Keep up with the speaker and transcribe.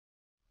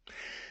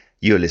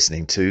You're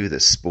listening to the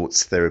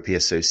Sports Therapy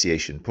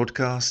Association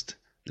podcast.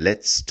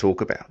 Let's talk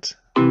about.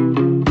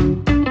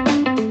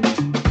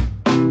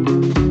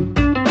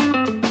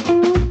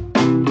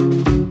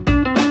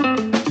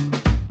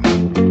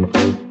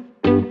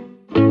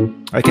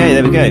 Okay,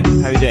 there we go.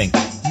 How are you doing?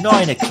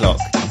 9 o'clock.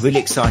 I'm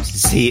really excited to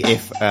see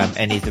if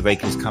any of the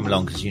regulars come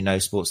along, because you know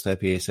Sports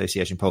Therapy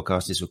Association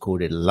podcast is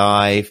recorded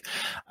live.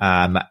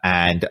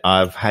 And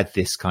I've had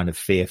this kind of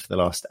fear for the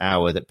last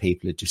hour that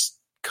people just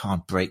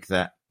can't break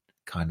that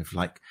kind of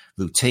like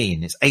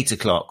routine. It's 8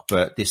 o'clock,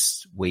 but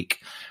this week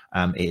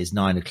it is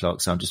 9 o'clock.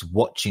 So I'm just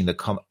watching the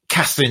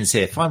Catherine's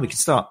here. Fine, we can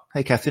start.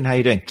 Hey, Catherine, how are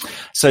you doing?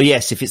 So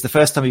yes, if it's the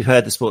first time you've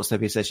heard the Sports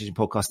Therapy Association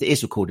podcast, it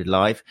is recorded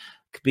live,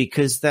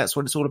 because that's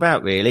what it's all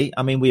about, really.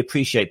 I mean, we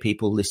appreciate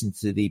people listening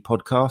to the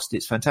podcast.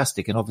 It's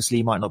fantastic. And obviously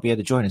you might not be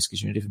able to join us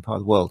because you're in a different part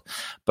of the world,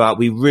 but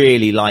we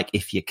really like,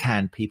 if you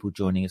can, people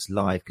joining us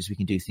live, because we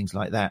can do things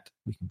like that.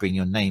 We can bring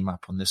your name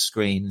up on the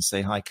screen and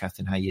say, hi,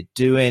 Catherine, how you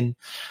doing?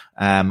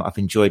 I've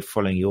enjoyed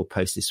following your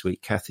post this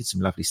week, Catherine.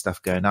 Some lovely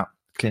stuff going up.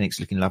 Clinic's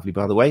looking lovely,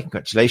 by the way.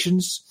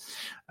 Congratulations.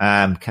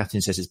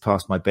 Catherine says it's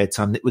past my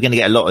bedtime. We're going to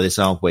get a lot of this,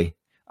 aren't we?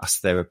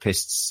 Us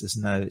therapists.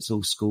 It's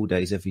all school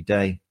days every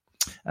day.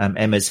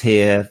 Emma's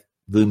here.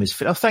 Room is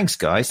fit. Oh, thanks,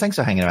 guys. Thanks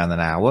for hanging around an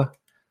hour.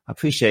 I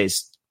appreciate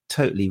it's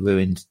totally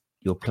ruined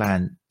your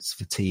plans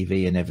for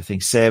TV and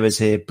everything. Sarah's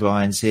here.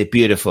 Brian's here.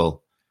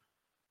 Beautiful.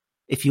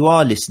 If you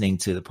are listening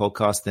to the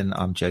podcast, then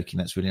I'm joking.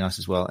 That's really nice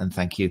as well. And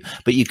thank you.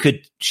 But you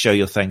could show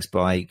your thanks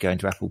by going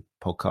to Apple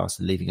Podcasts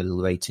and leaving a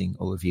little rating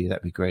or review.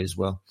 That'd be great as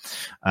well.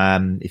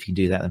 If you can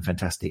do that, then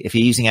fantastic. If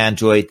you're using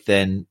Android,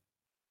 then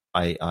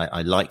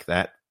I like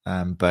that.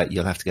 But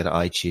you'll have to go to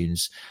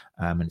iTunes,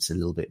 and it's a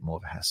little bit more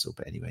of a hassle.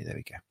 But anyway, there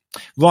we go.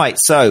 Right.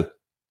 So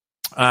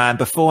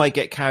before I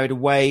get carried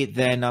away,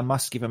 then I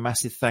must give a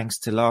massive thanks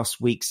to last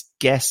week's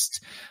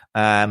guest.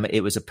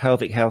 It was a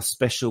pelvic health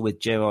special with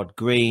Gerard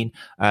Green.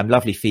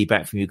 Lovely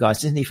feedback from you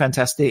guys. Isn't he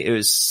fantastic? I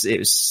was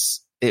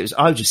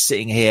just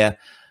sitting here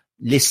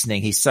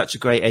listening. He's such a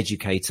great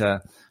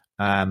educator.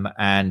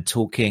 And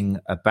talking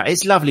about,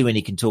 it's lovely when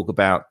he can talk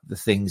about the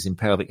things in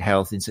pelvic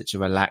health in such a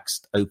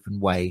relaxed, open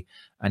way.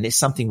 And it's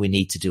something we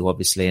need to do,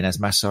 obviously. And as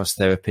massage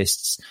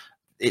therapists,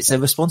 it's a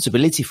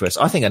responsibility for us.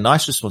 I think a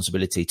nice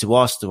responsibility to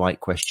ask the right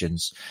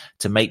questions,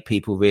 to make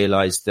people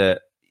realize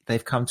that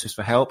they've come to us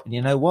for help. And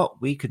you know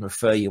what? We can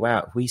refer you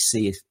out. If we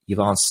see if you've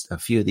answered a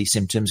few of these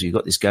symptoms, or you've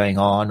got this going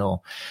on,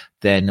 or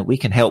then we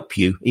can help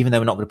you. Even though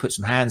we're not going to put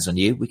some hands on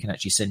you, we can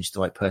actually send you to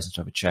the right person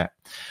to have a chat.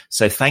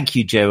 So thank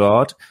you,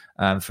 Gerard,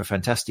 for a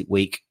fantastic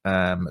week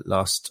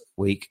last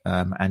week.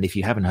 And if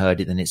you haven't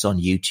heard it, then it's on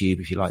YouTube.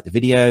 If you like the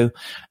video,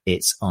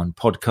 it's on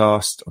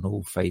podcast, on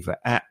all favorite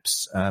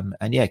apps.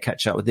 And yeah,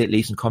 catch up with it,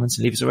 leave some comments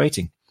and leave us a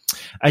rating.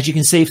 As you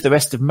can see, for the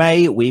rest of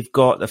May, we've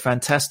got the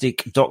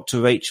fantastic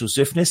Dr. Rachel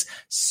Zufnis.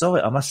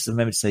 Sorry, I must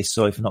remember to say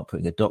sorry for not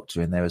putting a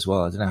doctor in there as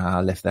well. I don't know how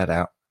I left that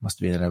out. Must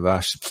have been in a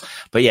rush.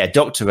 But yeah,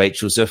 Dr.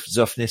 Rachel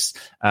Zufnis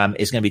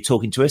is going to be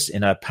talking to us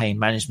in a pain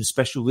management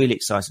special. Really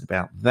excited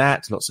about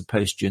that. Lots of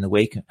posts during the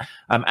week.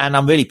 And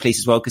I'm really pleased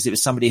as well, because it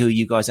was somebody who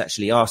you guys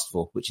actually asked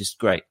for, which is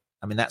great.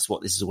 I mean, that's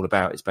what this is all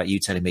about. It's about you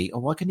telling me, oh,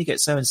 why couldn't you get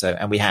so-and-so?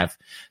 And we have.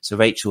 So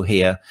Rachel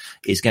here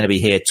is going to be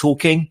here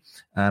talking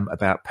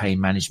about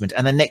pain management.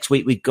 And then next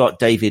week, we've got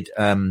David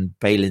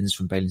Balins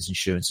from Balins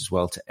Insurance as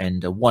well to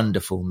end a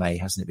wonderful May.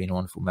 Hasn't it been a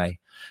wonderful May?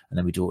 And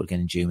then we do it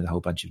again in June with a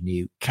whole bunch of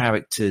new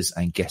characters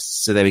and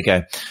guests. So there we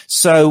go.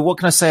 So what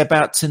can I say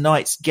about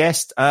tonight's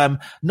guest? Not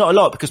a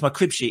lot, because my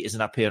crib sheet isn't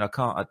up here and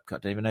I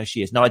don't even know who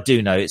she is. No, I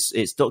do know.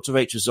 It's Dr.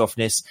 Rachel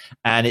Zufnis,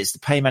 and it's the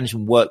pain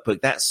management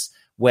workbook. That's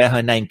where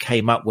her name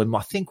came up when I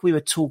think we were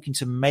talking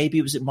to,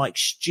 maybe was it Mike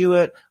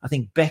Stewart? I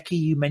think Becky,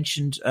 you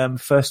mentioned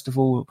first of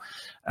all,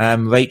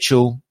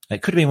 Rachel.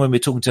 It could have been when we were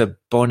talking to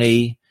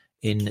Bonnie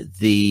in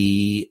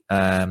the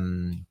I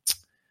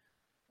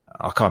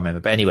can't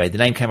remember, but anyway, the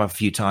name came up a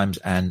few times,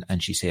 and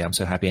she's here. I'm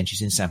so happy, and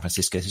she's in San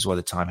Francisco. This is why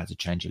the time had to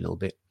change a little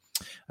bit.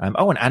 And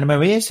Anna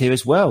Maria is here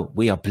as well.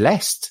 We are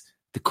blessed.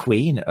 The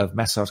Queen of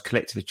Massage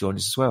Collective has joined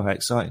us as well. How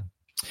exciting!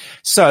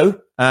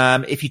 So,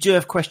 if you do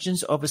have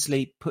questions,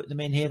 obviously put them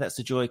in here. That's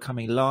the joy of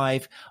coming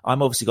live.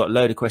 I'm obviously got a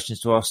load of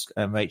questions to ask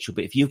Rachel,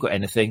 but if you've got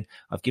anything,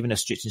 I've given her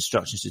strict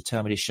instructions to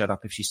tell me to shut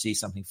up if she sees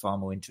something far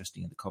more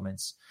interesting in the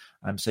comments.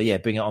 So yeah,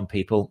 bring it on,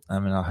 people.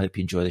 And I hope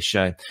you enjoy the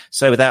show.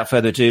 So without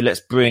further ado,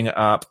 let's bring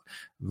up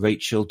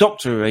Rachel,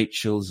 Dr.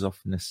 Rachel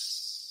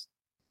Zufnis.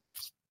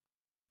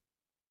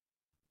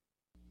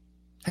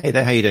 Hey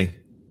there, how you doing?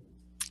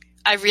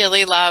 I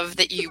really love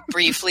that you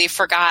briefly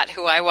forgot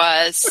who I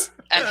was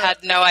and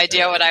had no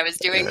idea what I was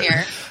doing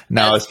here.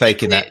 No, I was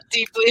faking that.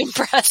 Deeply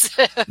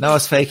impressive. No, I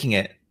was faking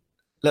it.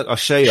 Look, I'll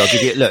show you. I'll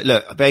give you.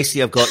 Look.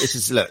 Basically,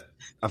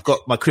 I've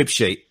got my crib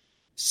sheet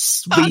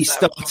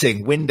restarting,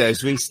 awesome.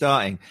 Windows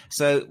restarting.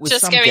 So with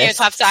just some giving guests,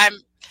 you a tough time.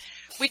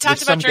 We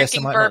talked about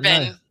drinking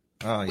bourbon.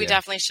 Oh, yeah. We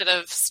definitely should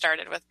have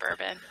started with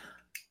bourbon.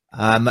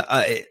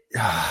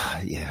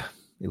 Yeah.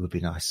 It would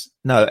be nice.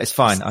 No, it's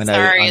fine. I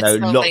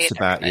know lots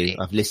about you.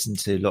 I've listened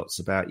to lots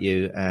about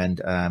you, and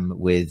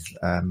with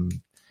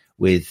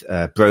with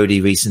Brody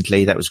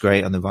recently. That was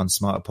great on the Run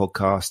Smarter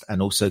podcast.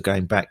 And also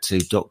going back to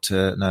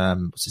Dr.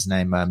 What's his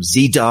name?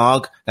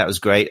 Z-Dog. That was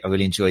great. I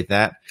really enjoyed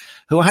that.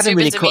 Who I hadn't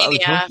really caught up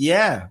with.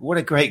 Yeah. What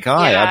a great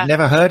guy. Yeah. I've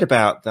never heard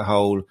about the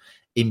whole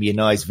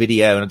immunized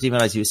video, and I didn't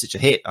realize he was such a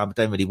hit. I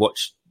don't really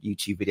watch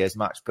YouTube videos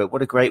much, but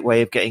what a great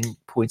way of getting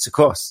points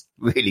across.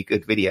 Really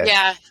good video.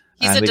 Yeah.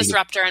 He's a really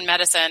disruptor in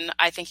medicine.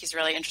 I think he's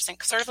really interesting,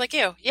 sort of like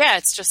you. Yeah,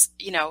 it's just,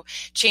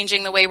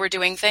 changing the way we're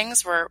doing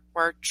things.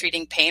 We're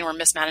treating pain. We're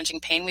mismanaging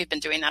pain. We've been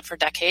doing that for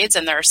decades.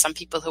 And there are some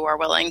people who are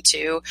willing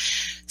to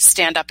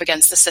stand up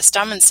against the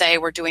system and say,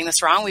 we're doing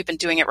this wrong. We've been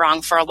doing it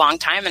wrong for a long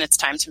time, and it's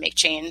time to make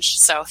change.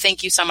 So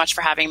thank you so much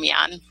for having me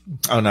on.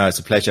 Oh, no, it's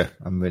a pleasure.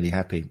 I'm really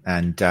happy.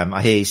 And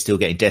I hear you're still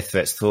getting death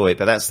threats for it,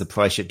 but that's the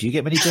price. Do you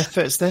get many death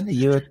threats then? Are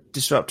you a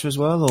disruptor as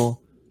well, or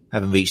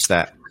haven't reached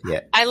that?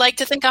 Yeah. I like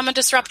to think I'm a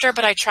disruptor,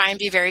 but I try and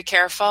be very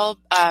careful.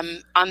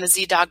 On the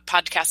Z-Dog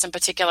podcast in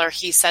particular,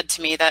 he said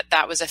to me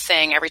that was a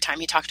thing. Every time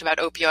he talked about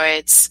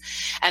opioids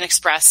and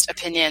expressed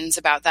opinions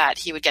about that,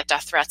 he would get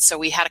death threats. So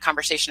we had a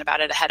conversation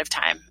about it ahead of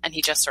time, and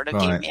he just sort of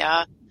gave me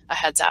a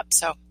heads up.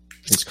 So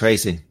it's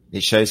crazy.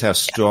 It shows how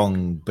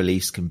strong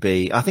beliefs can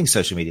be. I think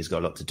social media's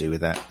got a lot to do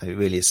with that. It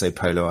really is so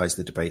polarized,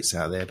 the debates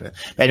out there. But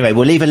anyway,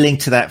 we'll leave a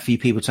link to that for you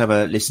people to have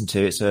a listen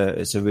to. It's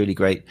a really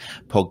great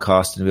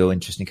podcast and a real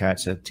interesting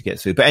character to get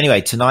through. But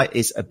anyway, tonight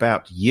is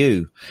about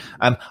you.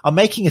 I'm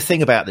making a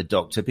thing about the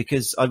doctor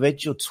because I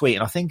read your tweet,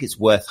 and I think it's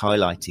worth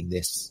highlighting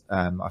this.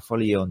 I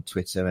follow you on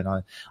Twitter, and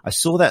I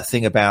saw that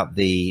thing about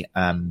the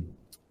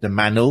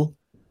manual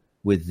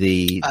with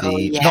the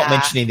not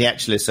mentioning the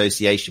actual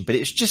association, but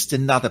it's just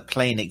another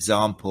plain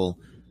example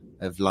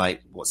of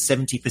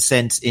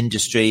 70%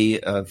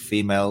 industry of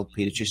female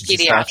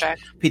pediatricians,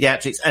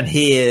 pediatrics. And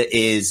here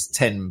is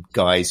 10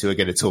 guys who are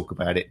going to talk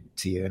about it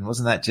to you. And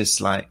wasn't that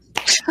just like,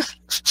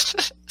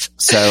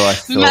 so I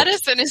thought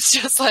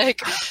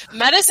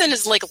medicine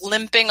is like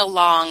limping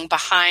along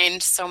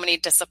behind so many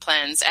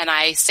disciplines. And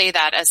I say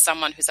that as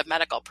someone who's a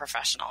medical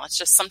professional. It's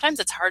just, sometimes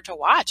it's hard to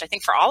watch. I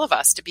think for all of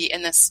us to be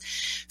in this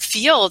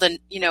field, and,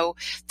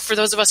 for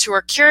those of us who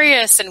are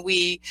curious and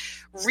we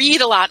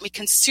read a lot, we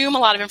consume a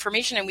lot of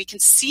information, and we can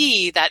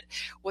see that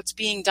what's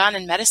being done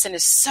in medicine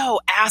is so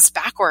ass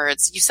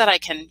backwards. You said I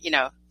can,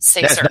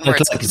 say certain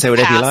words. I can say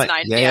whatever you like.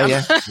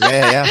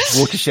 Yeah.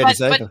 Watershed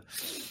is over.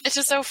 It's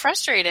just so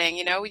frustrating.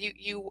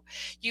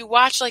 You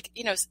watch,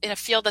 in a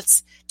field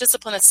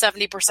discipline that's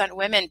 70%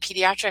 women,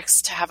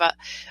 pediatrics, to have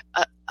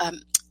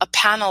a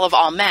panel of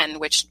all men,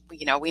 which,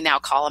 we now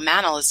call a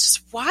manel, is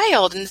just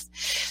wild. And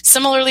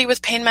similarly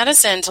with pain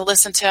medicine, to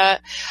listen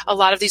to a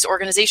lot of these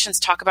organizations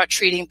talk about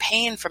treating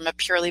pain from a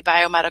purely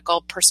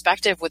biomedical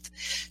perspective with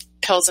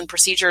pills and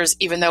procedures,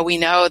 even though we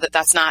know that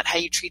that's not how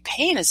you treat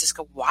pain, is just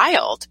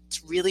wild.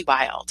 It's really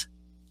wild.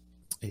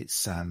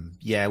 It's,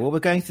 we're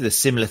going through the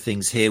similar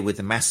things here with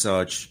the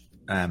massage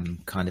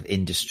kind of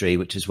industry,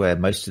 which is where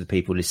most of the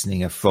people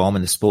listening are from.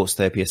 And the Sports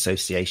Therapy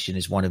Association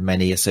is one of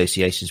many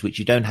associations which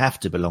you don't have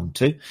to belong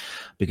to,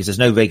 because there's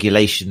no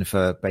regulation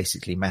for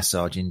basically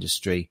massage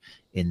industry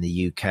in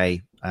the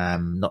UK.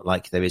 Not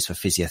like there is for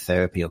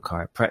physiotherapy or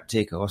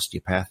chiropractic or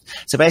osteopath.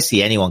 So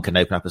basically anyone can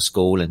open up a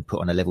school and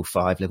put on a level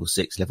 5, level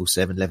 6, level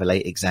 7, level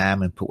 8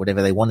 exam and put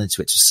whatever they want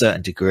into it to a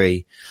certain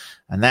degree.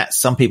 And that's,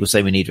 some people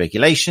say we need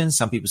regulation.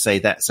 Some people say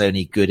that's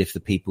only good if the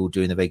people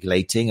doing the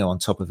regulating are on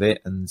top of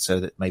it. And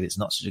so that maybe it's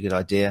not such a good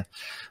idea,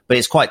 but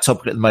it's quite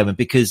topical at the moment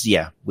because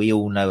we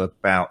all know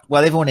about,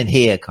 everyone in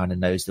here kind of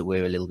knows that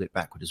we're a little bit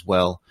backward as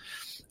well.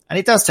 And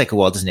it does take a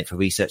while, doesn't it, for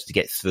research to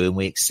get through, and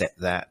we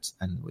accept that,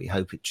 and we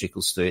hope it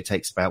trickles through. It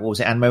takes about, what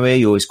was it, Anne-Marie?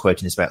 You're always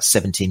quoting this, about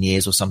 17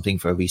 years or something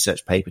for a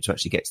research paper to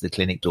actually get to the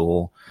clinic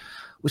door,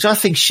 which I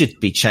think should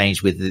be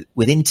changed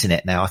with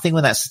internet now. I think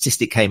when that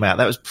statistic came out,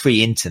 that was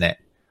pre-internet.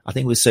 I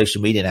think with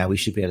social media now, we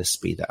should be able to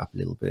speed that up a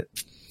little bit.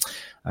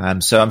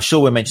 So I'm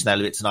sure we'll mention that a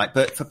little bit tonight.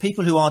 But for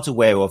people who aren't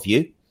aware of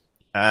you,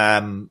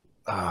 I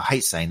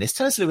hate saying this,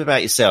 tell us a little bit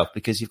about yourself,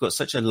 because you've got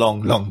such a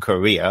long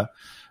career.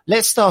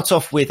 Let's start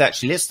off with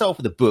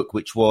the book,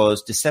 which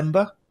was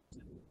December.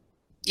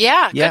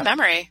 Yeah, good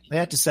memory.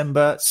 Yeah,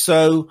 December.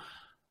 So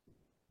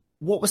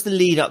what was the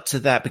lead up to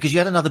that? Because you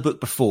had another book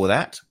before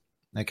that,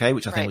 okay,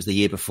 which I think was the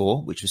year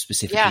before, which was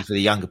specifically for the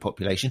younger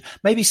population.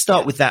 Maybe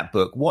start with that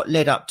book. What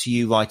led up to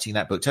you writing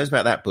that book? Tell us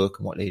about that book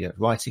and what led you up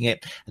to writing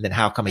it, and then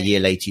how come a year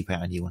later you put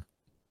out a new one?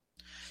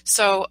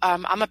 So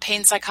I'm a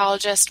pain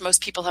psychologist.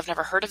 Most people have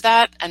never heard of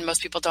that, and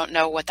most people don't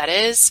know what that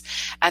is.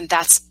 And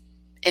that's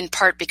in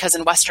part because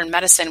in Western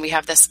medicine, we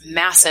have this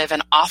massive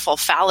and awful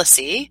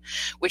fallacy,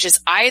 which is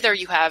either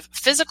you have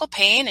physical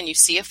pain and you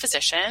see a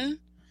physician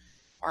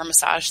or a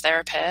massage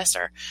therapist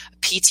or a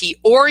PT,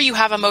 or you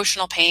have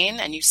emotional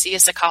pain and you see a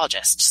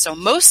psychologist. So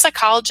most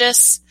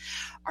psychologists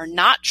are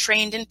not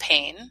trained in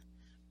pain.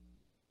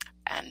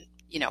 And,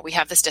 we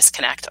have this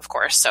disconnect, of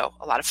course. So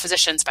a lot of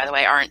physicians, by the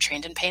way, aren't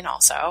trained in pain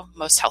also.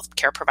 Most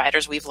healthcare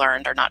providers, we've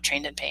learned, are not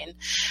trained in pain.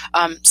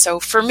 So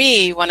for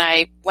me, when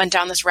I went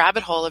down this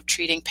rabbit hole of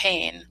treating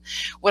pain,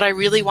 what I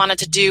really wanted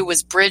to do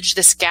was bridge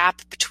this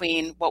gap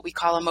between what we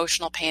call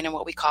emotional pain and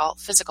what we call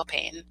physical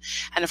pain.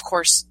 And of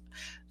course,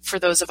 for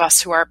those of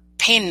us who are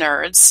pain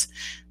nerds,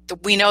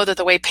 we know that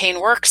the way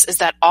pain works is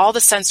that all of the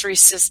sensory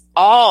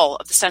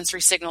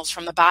signals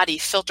from the body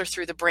filter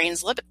through the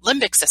brain's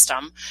limbic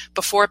system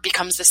before it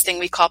becomes this thing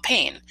we call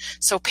pain.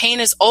 So pain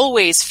is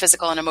always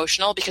physical and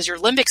emotional because your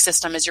limbic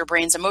system is your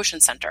brain's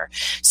emotion center.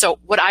 So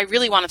what I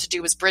really wanted to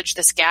do was bridge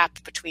this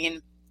gap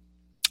between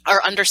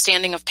our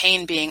understanding of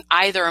pain being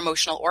either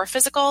emotional or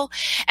physical,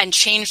 and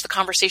change the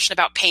conversation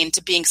about pain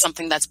to being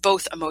something that's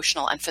both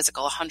emotional and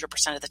physical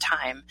 100% of the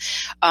time.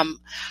 I'm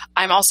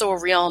also a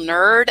real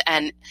nerd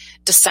and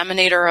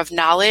disseminator of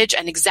knowledge,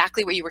 and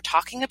exactly what you were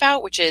talking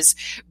about, which is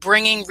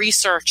bringing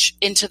research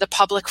into the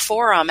public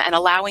forum and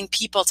allowing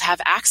people to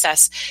have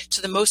access to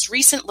the most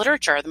recent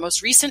literature, the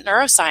most recent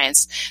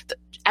neuroscience,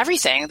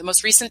 everything, the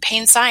most recent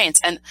pain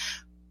science. And,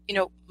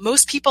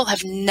 most people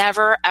have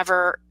never,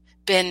 ever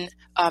been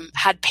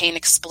had pain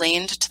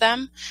explained to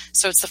them.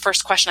 So it's the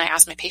first question I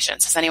ask my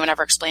patients: has anyone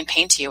ever explained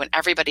pain to you? And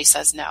everybody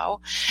says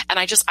no. And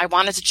I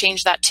wanted to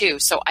change that too.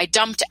 So I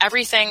dumped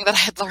everything that I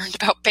had learned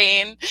about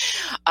pain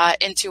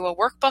into a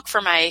workbook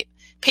for my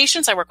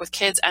patients. I work with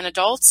kids and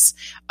adults.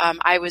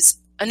 I was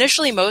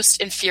initially most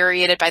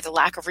infuriated by the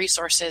lack of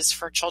resources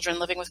for children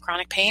living with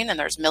chronic pain. And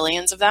there's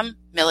millions of them,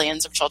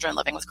 millions of children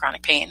living with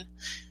chronic pain.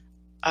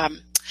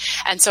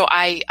 And so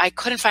I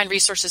couldn't find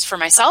resources for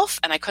myself,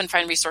 and I couldn't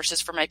find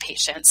resources for my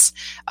patients.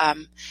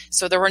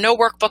 So there were no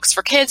workbooks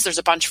for kids. There's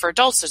a bunch for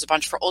adults. There's a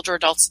bunch for older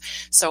adults.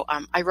 So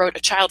I wrote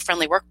a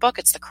child-friendly workbook.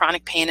 It's the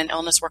Chronic Pain and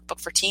Illness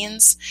Workbook for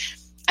Teens.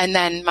 And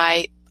then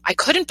I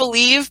couldn't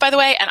believe, by the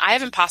way, and I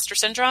have imposter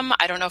syndrome.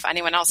 I don't know if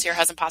anyone else here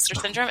has imposter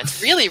syndrome.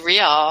 It's really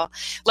real.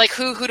 Like,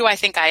 who do I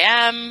think I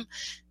am?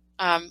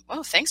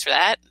 Oh, thanks for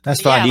that.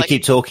 That's fine. You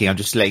keep talking. I'm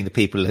just letting the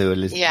people who are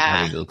listening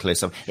have a little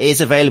close up. It is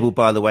available,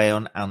 by the way,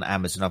 on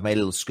Amazon. I've made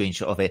a little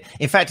screenshot of it.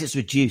 In fact, it's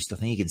reduced. I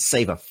think you can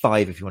save a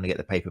 $5 if you want to get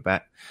the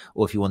paperback,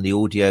 or if you want the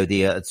audio,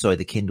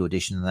 the Kindle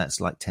edition, and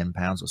that's like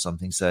 £10 or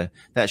something. So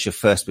that's your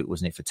first book,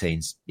 wasn't it, for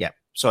teens? Yeah.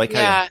 Sorry,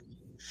 carry on.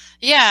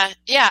 Yeah.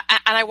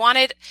 And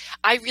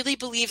I really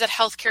believe that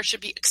healthcare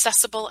should be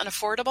accessible and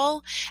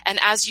affordable. And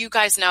as you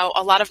guys know,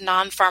 a lot of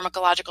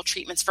non-pharmacological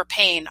treatments for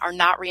pain are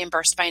not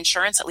reimbursed by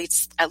insurance. At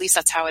least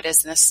that's how it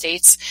is in the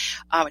States,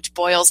 which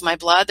boils my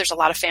blood. There's a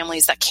lot of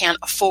families that can't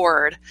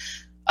afford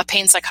a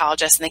pain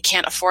psychologist, and they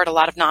can't afford a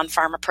lot of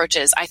non-pharm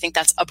approaches. I think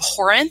that's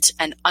abhorrent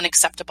and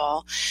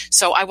unacceptable.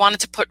 So I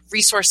wanted to put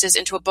resources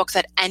into a book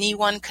that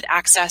anyone could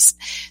access,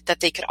 that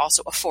they could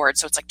also afford.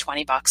 So it's like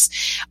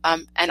 $20.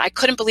 And I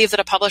couldn't believe that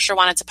a publisher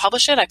wanted to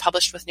publish it. I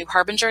published with New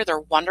Harbinger. They're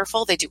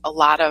wonderful. They do a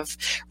lot of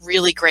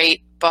really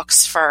great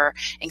books for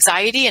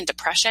anxiety and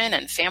depression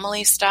and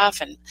family stuff,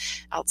 and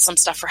some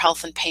stuff for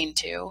health and pain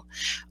too.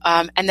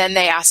 And then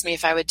they asked me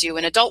if I would do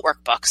an adult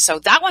workbook. So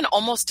that one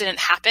almost didn't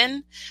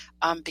happen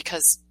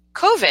because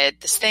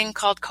COVID, this thing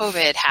called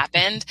COVID,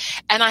 happened,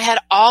 and I had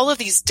all of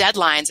these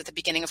deadlines at the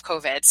beginning of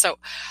COVID. So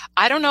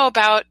I don't know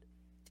about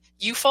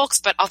you folks,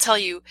 but I'll tell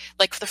you,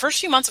 like, for the first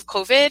few months of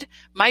COVID,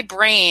 my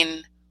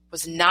brain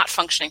was not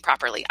functioning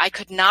properly. I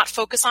could not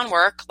focus on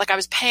work. Like, I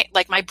was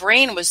my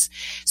brain was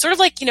sort of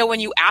like, when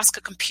you ask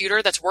a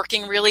computer that's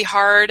working really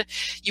hard,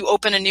 you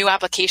open a new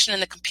application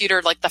and the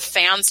computer, like, the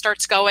fan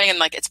starts going and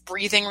like it's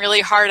breathing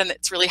really hard and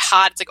it's really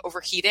hot. It's like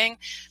overheating.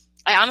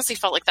 I honestly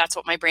felt like that's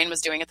what my brain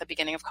was doing at the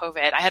beginning of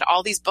COVID. I had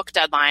all these book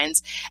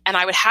deadlines, and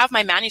I would have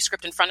my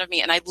manuscript in front of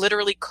me, and I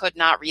literally could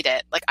not read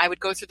it. Like, I would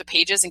go through the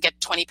pages and get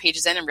 20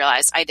 pages in and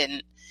realize I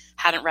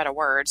hadn't read a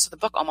word. So the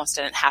book almost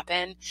didn't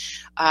happen.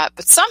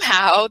 But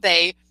somehow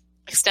they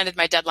extended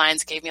my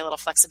deadlines, gave me a little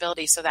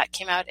flexibility. So that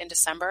came out in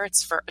December.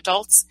 It's for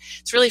adults.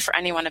 It's really for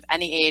anyone of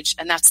any age.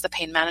 And that's the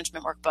Pain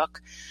Management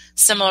Workbook.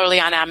 Similarly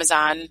on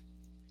Amazon.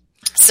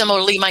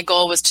 Similarly, my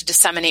goal was to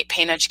disseminate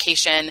pain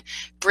education,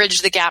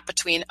 bridge the gap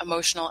between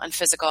emotional and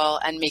physical,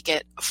 and make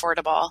it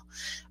affordable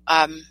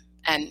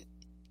and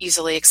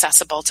easily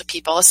accessible to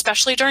people,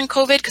 especially during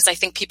COVID, because I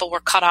think people were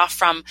cut off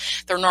from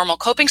their normal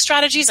coping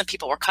strategies and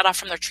people were cut off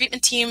from their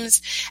treatment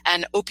teams,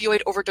 and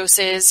opioid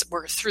overdoses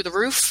were through the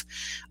roof.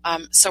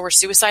 So were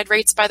suicide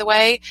rates, by the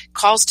way.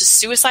 Calls to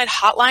suicide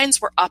hotlines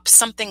were up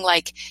something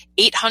like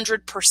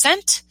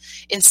 800%.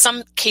 In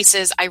some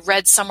cases, I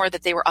read somewhere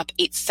that they were up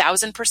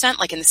 8,000%,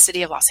 like in the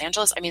city of Los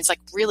Angeles. I mean, it's like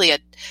really a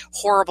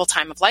horrible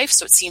time of life.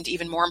 So it seemed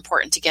even more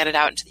important to get it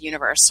out into the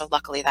universe. So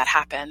luckily that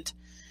happened.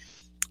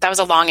 That was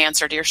a long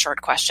answer to your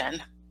short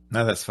question.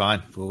 No, that's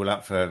fine. We're all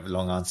up for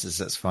long answers.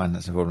 That's fine.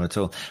 That's no problem at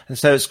all. And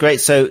so it's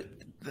great. So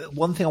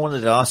one thing I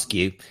wanted to ask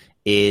you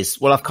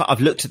is, well, I've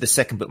looked at the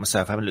second book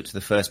myself. I haven't looked at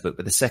the first book,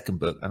 but the second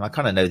book, and I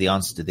kind of know the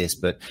answer to this,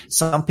 but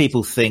some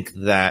people think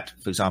that,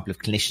 for example, if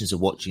clinicians are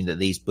watching, that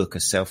these books are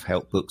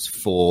self-help books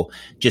for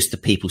just the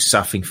people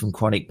suffering from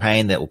chronic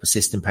pain or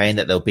persistent pain,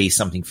 that there'll be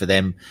something for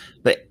them.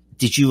 But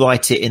did you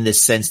write it in the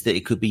sense that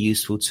it could be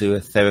useful to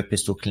a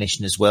therapist or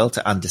clinician as well,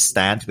 to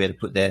understand, to be able to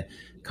put their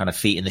kind of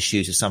feet in the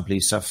shoes of somebody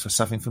who's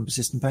suffering from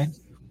persistent pain?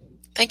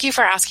 Thank you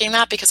for asking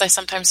that, because I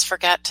sometimes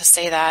forget to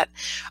say that.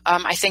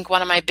 I think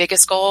one of my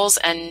biggest goals,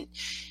 and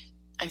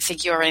I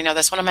think you already know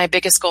this, one of my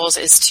biggest goals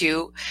is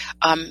to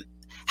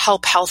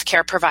help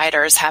healthcare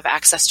providers have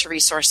access to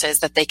resources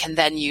that they can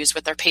then use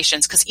with their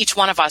patients. Because each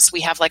one of us,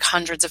 we have like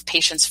hundreds of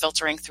patients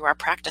filtering through our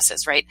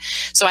practices, right?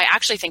 So I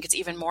actually think it's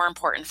even more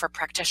important for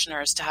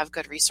practitioners to have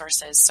good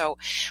resources. So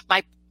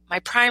my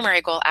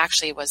primary goal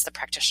actually was the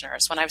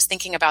practitioners. When I was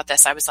thinking about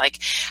this, I was like,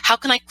 how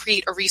can I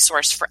create a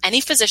resource for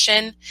any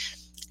physician,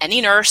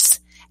 any nurse,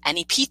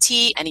 any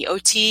PT, any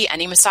OT,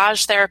 any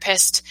massage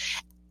therapist,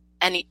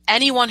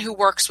 anyone who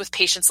works with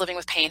patients living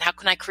with pain? How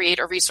can I create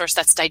a resource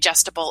that's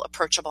digestible,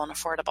 approachable, and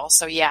affordable?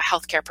 So yeah,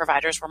 healthcare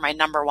providers were my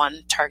number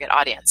one target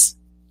audience.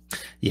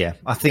 Yeah,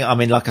 I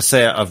mean, like I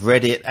say, I've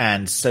read it,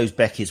 and so's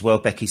Becky as well.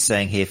 Becky's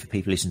saying here, for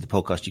people listening to the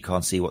podcast, you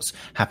can't see what's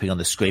happening on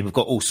the screen. We've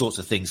got all sorts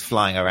of things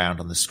flying around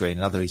on the screen.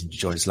 Another reason to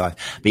join us live.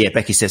 But yeah,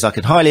 Becky says, I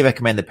can highly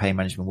recommend the pain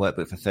management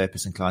workbook for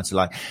therapists and clients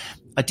alike.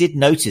 I did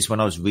notice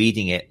when I was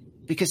reading it,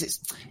 because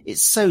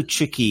it's so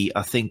tricky,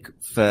 I think,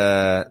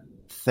 for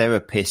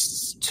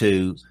therapists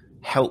to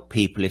help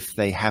people if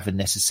they haven't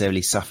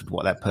necessarily suffered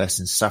what that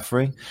person's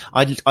suffering.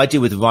 I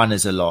deal with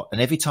runners a lot,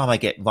 and every time I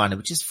get runner,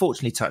 which is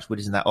fortunately, touch wood,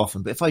 isn't that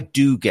often, but if I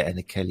do get an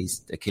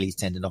Achilles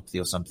tendinopathy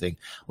or something,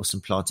 or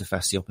some plantar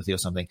fasciopathy or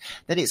something,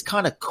 then it's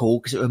kind of cool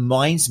because it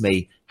reminds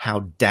me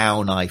how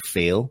down I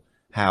feel,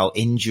 how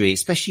injury,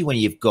 especially when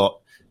you've got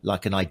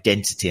like an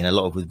identity, and a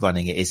lot of with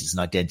running it's an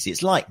identity.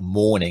 It's like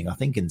mourning. I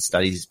think in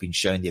studies it's been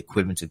shown the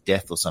equivalent of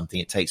death or something.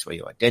 It takes away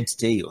your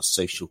identity, your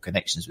social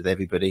connections with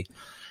everybody.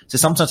 So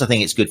sometimes I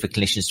think it's good for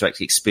clinicians to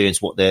actually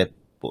experience what their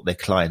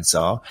clients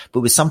are. But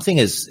with something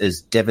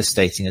as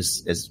devastating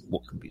as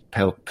what can be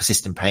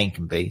persistent pain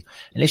can be,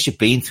 unless you've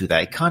been through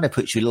that, it kind of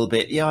puts you a little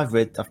bit, yeah,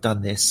 I've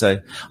done this. So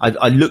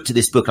I looked at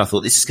this book and I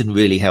thought this can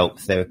really help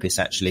therapists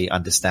actually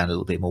understand a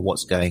little bit more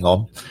what's going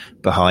on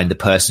behind the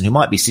person who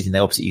might be sitting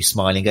there opposite you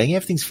smiling, going, yeah,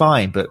 everything's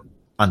fine, but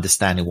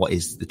understanding what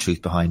is the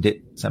truth behind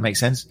it. Does that make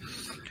sense?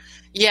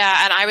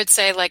 Yeah. And I would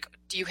say, like,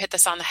 do you hit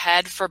this on the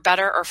head? For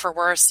better or for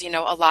worse, a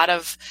lot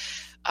of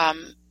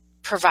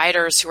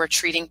providers who are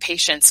treating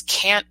patients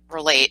can't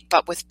relate,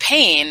 but with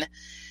pain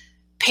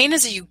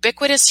is a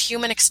ubiquitous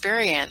human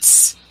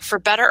experience. For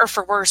better or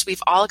for worse,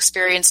 we've all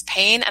experienced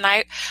pain. And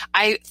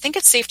I think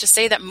it's safe to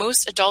say that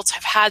most adults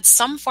have had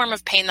some form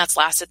of pain that's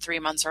lasted 3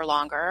 months or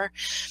longer.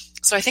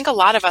 So I think a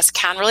lot of us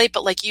can relate.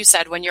 But like you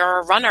said, when you're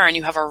a runner and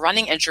you have a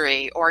running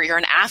injury, or you're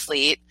an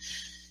athlete,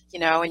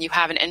 and you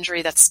have an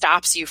injury that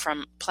stops you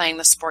from playing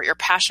the sport you're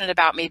passionate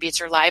about, maybe it's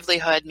your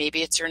livelihood,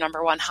 maybe it's your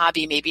number one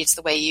hobby, maybe it's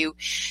the way you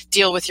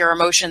deal with your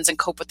emotions and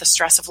cope with the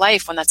stress of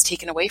life. When that's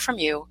taken away from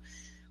you,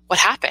 what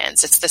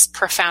happens? It's this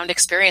profound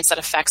experience that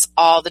affects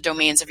all the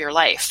domains of your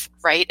life,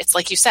 right? It's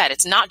like you said,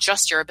 it's not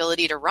just your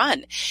ability to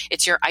run.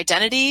 It's your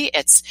identity.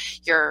 It's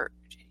your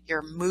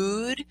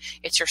mood.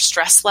 It's your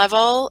stress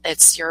level.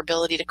 It's your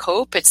ability to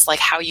cope. It's like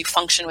how you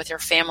function with your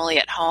family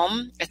at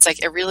home. It's like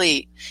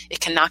it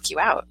can knock you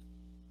out.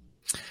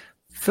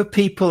 For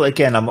people,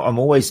 again, I'm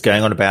always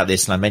going on about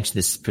this, and I mention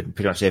this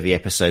pretty much every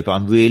episode, but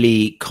I'm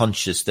really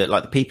conscious that,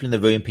 like, the people in the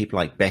room, people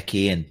like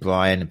Becky and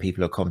Brian and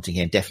people who are commenting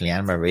here, and definitely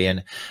Anne-Marie,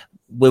 and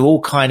we're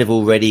all kind of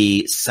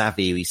already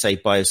savvy. We say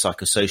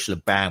biopsychosocial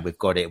and bam, we've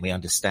got it, and we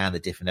understand the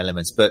different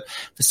elements. But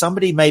for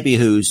somebody maybe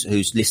who's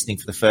listening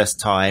for the first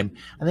time,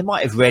 and they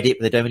might have read it,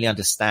 but they don't really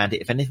understand it,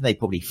 if anything, they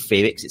probably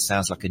fear it because it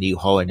sounds like a new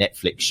horror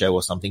Netflix show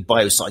or something.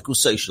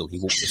 Biopsychosocial, he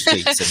walked the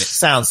streets, and it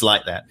sounds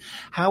like that.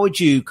 How would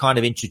you kind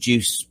of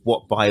introduce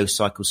what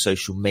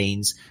biopsychosocial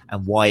means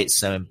and why it's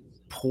so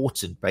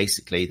important,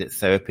 basically, that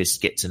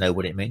therapists get to know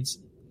what it means?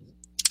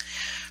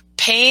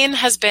 Pain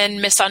has been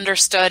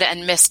misunderstood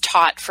and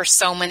mistaught for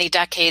so many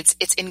decades.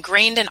 It's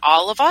ingrained in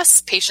all of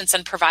us, patients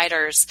and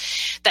providers,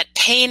 that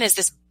pain is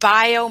this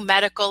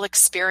biomedical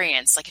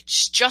experience. Like,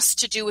 it's just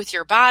to do with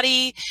your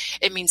body.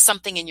 It means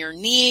something in your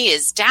knee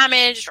is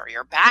damaged, or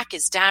your back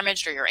is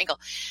damaged, or your ankle.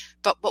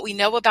 But what we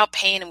know about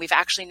pain, and we've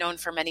actually known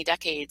for many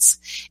decades,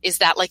 is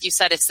that, like you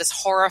said, it's this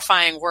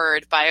horrifying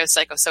word,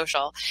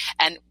 biopsychosocial.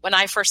 And when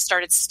I first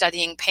started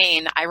studying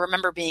pain, I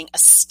remember being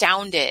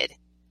astounded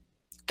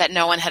that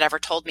no one had ever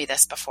told me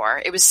this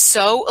before. It was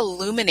so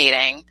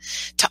illuminating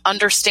to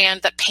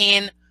understand that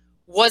pain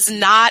was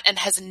not and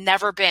has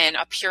never been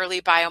a purely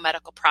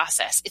biomedical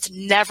process. It's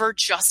never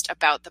just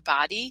about the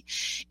body.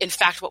 In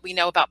fact, what we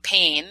know about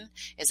pain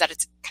is that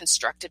it's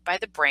constructed by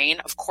the brain,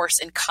 of course,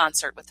 in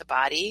concert with the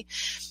body.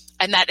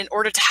 And that in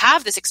order to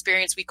have this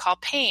experience we call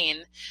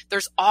pain,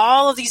 there's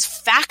all of these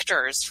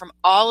factors from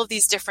all of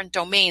these different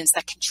domains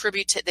that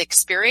contribute to the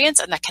experience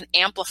and that can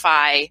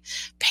amplify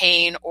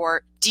pain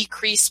or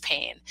decrease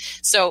pain.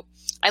 So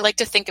I like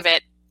to think of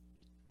it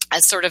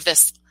as sort of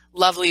this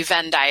lovely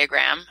Venn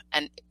diagram,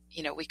 and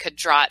we could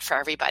draw it for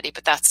everybody,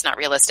 but that's not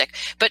realistic.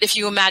 But if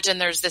you imagine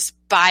there's this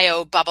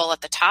bio bubble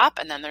at the top,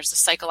 and then there's the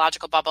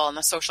psychological bubble and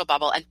the social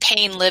bubble, and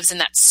pain lives in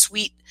the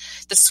sweet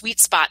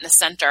spot in the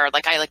center,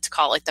 like I like to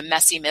call it, like the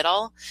messy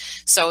middle.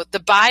 So the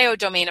bio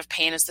domain of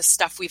pain is the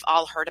stuff we've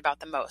all heard about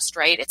the most,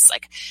 right? It's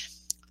like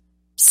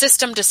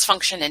system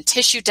dysfunction and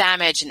tissue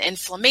damage and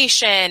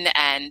inflammation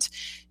and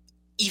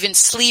even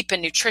sleep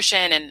and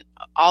nutrition, and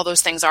all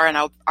those things are in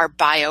our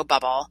bio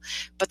bubble.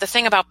 But the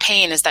thing about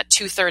pain is that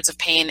 2/3 of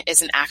pain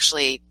isn't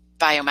actually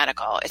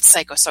biomedical. It's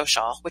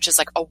psychosocial, which is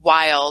like a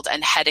wild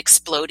and head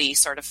explodey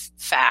sort of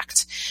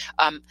fact.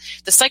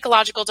 The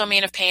psychological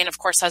domain of pain, of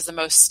course, has the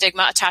most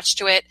stigma attached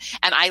to it.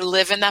 And I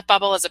live in that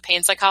bubble as a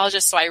pain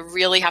psychologist. So I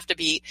really have to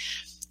be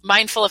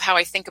mindful of how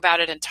I think about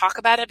it and talk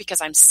about it,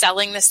 because I'm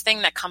selling this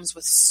thing that comes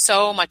with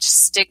so much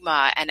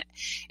stigma, and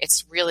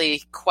it's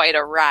really quite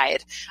a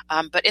ride.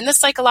 But in the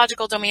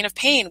psychological domain of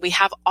pain, we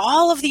have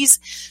all of these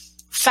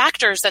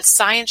factors that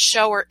science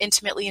show are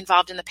intimately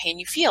involved in the pain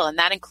you feel. And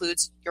that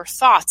includes your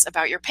thoughts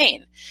about your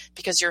pain,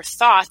 because your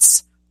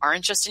thoughts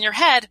aren't just in your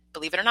head,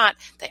 believe it or not,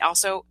 they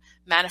also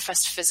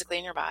manifest physically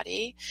in your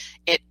body.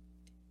 It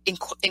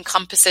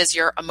encompasses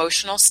your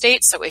emotional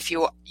state. So if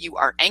you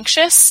are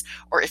anxious,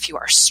 or if you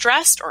are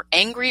stressed or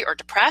angry or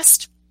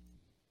depressed,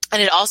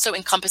 and it also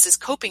encompasses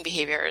coping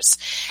behaviors.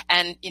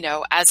 And,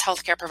 as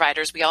healthcare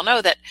providers, we all know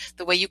that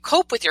the way you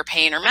cope with your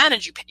pain or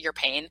manage your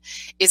pain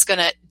is going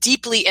to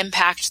deeply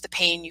impact the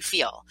pain you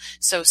feel.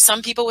 So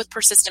some people with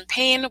persistent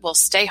pain will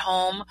stay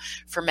home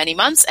for many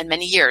months and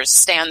many years,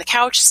 stay on the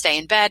couch, stay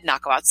in bed,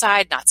 not go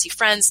outside, not see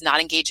friends, not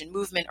engage in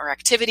movement or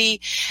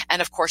activity.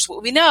 And of course,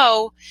 what we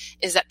know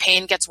is that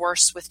pain gets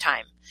worse with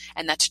time,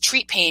 and that to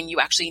treat pain, you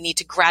actually need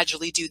to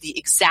gradually do the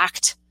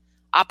exact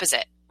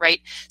opposite.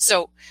 Right.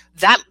 So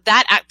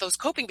those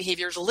coping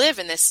behaviors live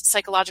in this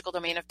psychological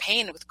domain of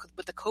pain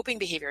with the coping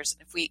behaviors.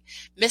 If we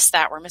miss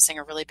that, we're missing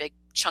a really big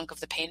chunk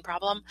of the pain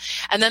problem.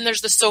 And then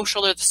there's the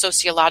social or the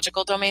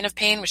sociological domain of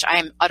pain, which I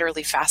am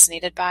utterly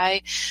fascinated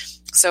by.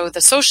 So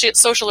the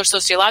social or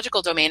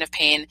sociological domain of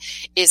pain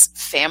is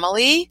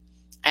family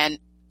and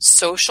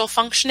social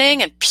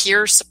functioning and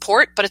peer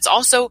support, but it's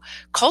also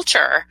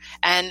culture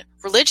and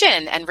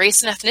religion and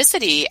race and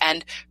ethnicity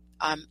and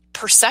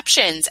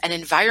perceptions and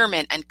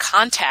environment and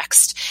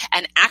context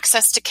and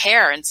access to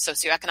care and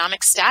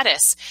socioeconomic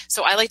status.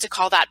 So I like to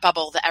call that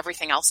bubble the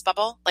everything else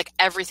bubble, like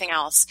everything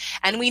else.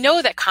 And we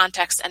know that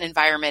context and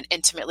environment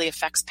intimately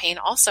affects pain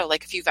also.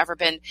 Like if you've ever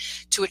been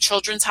to a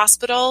children's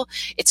hospital,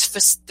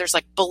 there's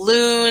like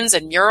balloons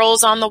and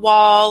murals on the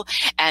wall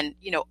and,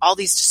 all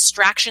these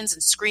distractions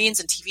and screens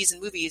and TVs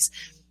and movies.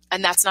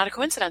 And that's not a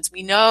coincidence.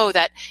 We know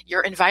that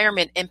your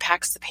environment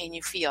impacts the pain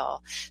you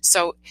feel.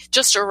 So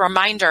just a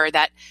reminder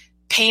that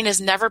pain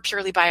is never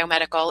purely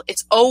biomedical.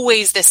 It's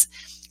always this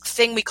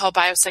thing we call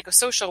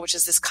biopsychosocial, which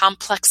is this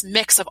complex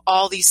mix of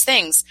all these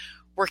things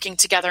working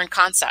together in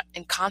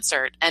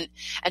concert. And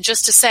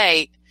just to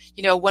say,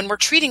 when we're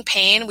treating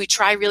pain, we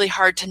try really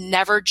hard to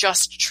never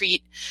just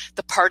treat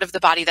the part of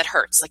the body that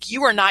hurts. Like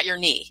you are not your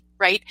knee,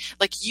 right?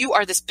 Like you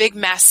are this big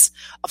mess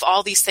of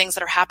all these things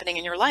that are happening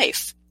in your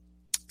life.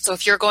 So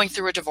if you're going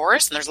through a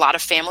divorce and there's a lot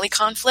of family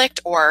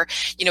conflict, or,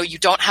 you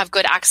don't have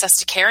good access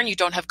to care and you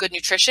don't have good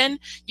nutrition,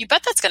 you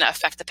bet that's going to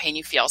affect the pain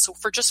you feel. So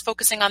if we're just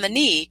focusing on the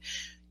knee,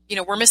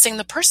 we're missing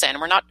the person.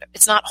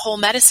 It's not whole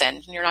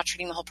medicine. You're not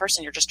treating the whole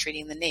person. You're just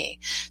treating the knee.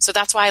 So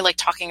that's why I like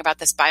talking about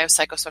this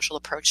biopsychosocial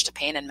approach to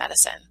pain and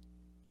medicine.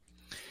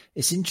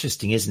 It's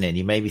interesting, isn't it? And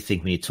you made me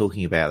think when you're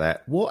talking about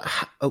that,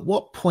 at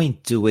what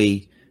point do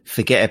we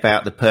forget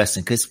about the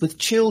person? Because with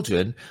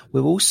children,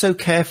 we're all so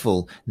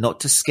careful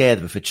not to scare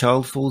them. If a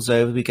child falls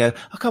over, we go,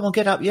 oh, come on,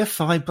 get up. You're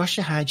fine. Brush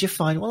your hands. You're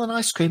fine. Well, an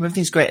ice cream.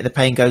 Everything's great. And the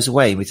pain goes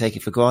away and we take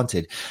it for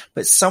granted.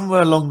 But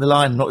somewhere along the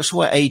line, I'm not sure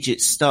what age it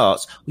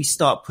starts, we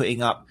start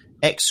putting up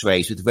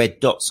x-rays with red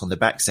dots on the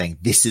back saying,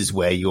 this is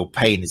where your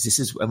pain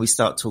is. And we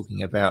start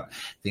talking about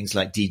things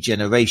like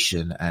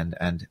degeneration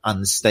and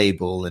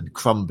unstable and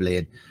crumbly.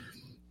 And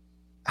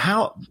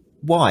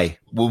why?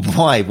 Well,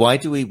 why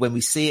do we, when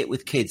we see it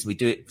with kids, we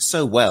do it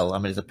so well? I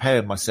mean, as a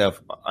parent myself,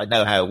 I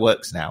know how it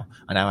works now.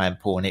 I know how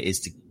important it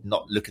is to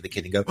not look at the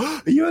kid and go,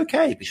 oh, are you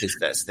okay? Because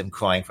that's them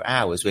crying for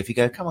hours. Where if you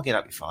go, come on, get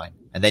up, you're fine.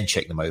 And then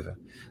check them over.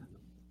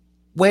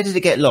 Where did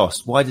it get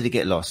lost? Why did it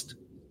get lost?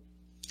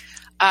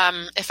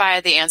 If I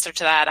had the answer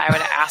to that, I would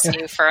ask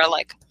you for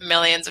like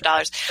millions of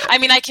dollars. I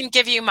mean, I can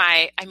give you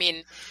my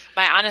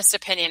honest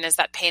opinion is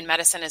that pain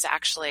medicine is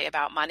actually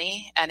about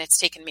money. And it's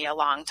taken me a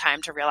long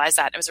time to realize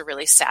that. It was a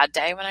really sad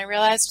day when I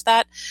realized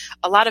that.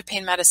 A lot of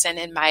pain medicine,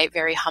 in my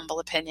very humble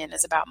opinion,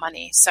 is about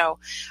money. So,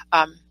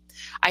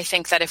 I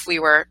think that if we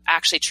were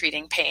actually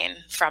treating pain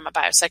from a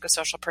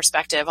biopsychosocial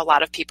perspective, a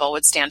lot of people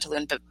would stand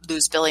to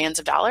lose billions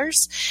of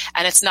dollars.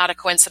 And it's not a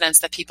coincidence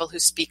that people who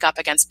speak up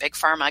against big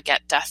pharma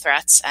get death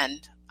threats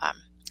and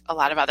a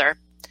lot of other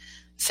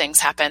things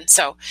happen.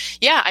 So,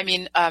 yeah, I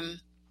mean,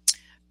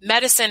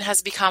 medicine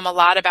has become a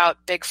lot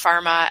about big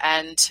pharma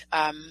and,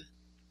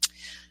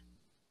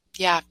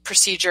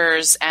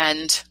 procedures.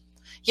 And,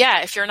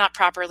 if you're not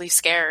properly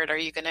scared, are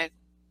you going to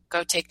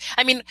go take,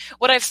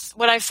 what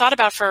I've thought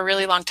about for a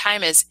really long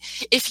time is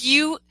if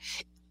you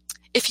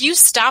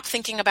stop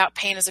thinking about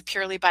pain as a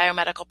purely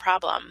biomedical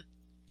problem,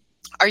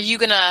 are you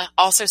going to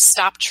also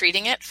stop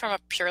treating it from a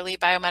purely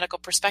biomedical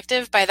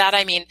perspective? By that,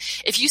 I mean,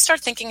 if you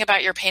start thinking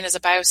about your pain as a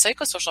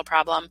biopsychosocial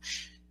problem,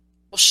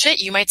 well, shit,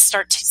 you might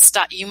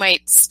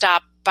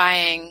stop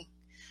buying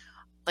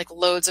like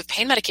loads of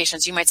pain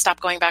medications. You might stop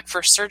going back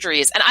for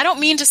surgeries. And I don't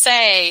mean to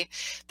say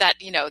that,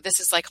 this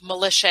is like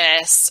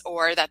malicious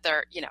or that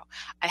they're,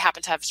 I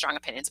happen to have strong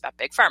opinions about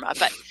big pharma,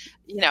 but,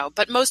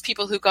 but most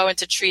people who go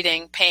into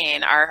treating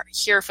pain are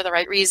here for the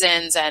right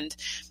reasons and,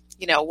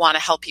 want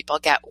to help people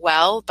get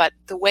well. But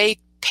the way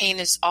pain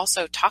is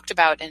also talked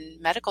about in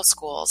medical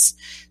schools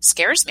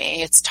scares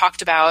me. It's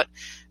talked about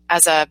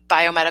as a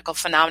biomedical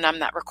phenomenon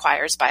that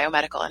requires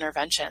biomedical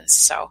interventions.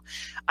 So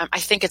I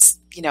think it's,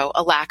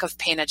 a lack of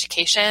pain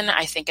education.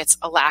 I think it's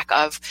a lack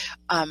of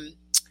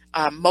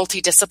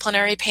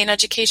multidisciplinary pain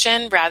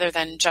education rather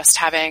than just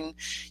having,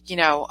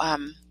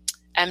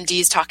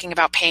 MDs talking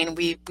about pain.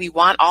 We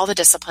want all the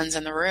disciplines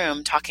in the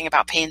room talking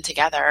about pain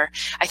together.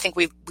 I think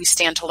we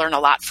stand to learn a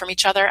lot from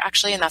each other,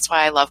 actually, and that's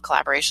why I love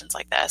collaborations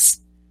like this.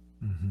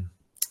 Mm-hmm.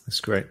 That's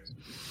great.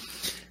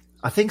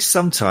 I think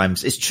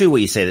sometimes it's true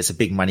what you say. That's a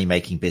big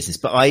money-making business,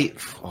 but I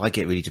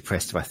get really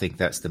depressed if I think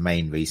that's the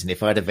main reason.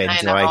 If I had a Venn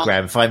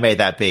diagram, if I made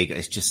that big,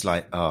 it's just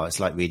like, it's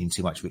like reading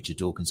too much Richard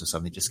Dawkins or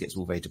something. It just gets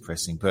all very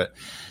depressing. But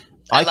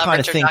I kind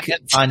of think,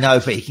 Dawkins. I know,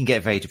 but he can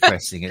get very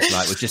depressing. It's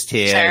like we're just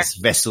here as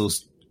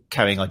vessels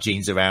carrying our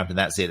genes around, and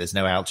that's it. There's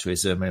no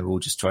altruism, and we're all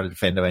just trying to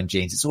defend our own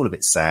genes. It's all a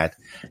bit sad.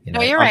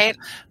 No, you're right.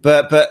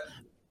 But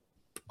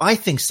I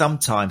think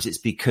sometimes it's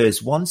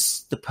because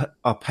once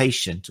our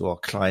patient or our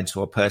client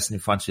or our person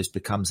in front of us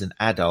becomes an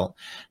adult,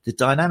 the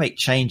dynamic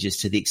changes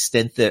to the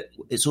extent that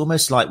it's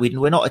almost like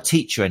we're not a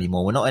teacher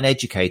anymore. We're not an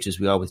educator as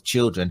we are with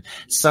children.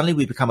 Suddenly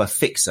we become a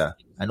fixer,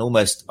 and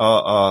almost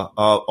our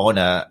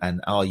honor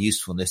and our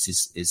usefulness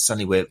is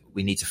suddenly where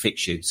we need to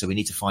fix you. So we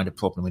need to find a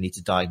problem. We need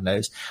to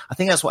diagnose. I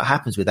think that's what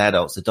happens with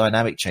adults. The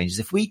dynamic changes.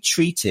 If we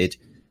treated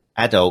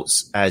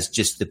adults as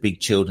just the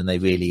big children they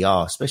really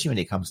are, especially when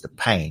it comes to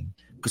pain,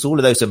 because all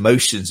of those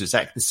emotions are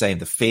exactly the same.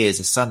 The fears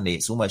are suddenly,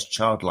 it's almost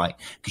childlike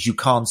because you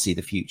can't see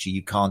the future.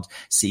 You can't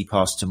see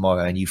past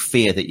tomorrow, and you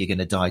fear that you're going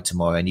to die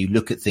tomorrow. And you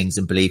look at things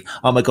and believe,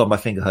 oh my God, my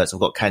finger hurts. I've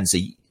got cancer.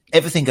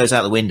 Everything goes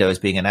out the window as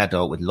being an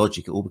adult with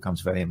logic. It all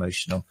becomes very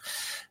emotional.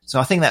 So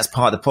I think that's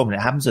part of the problem.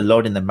 It happens a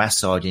lot in the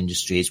massage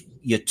industry is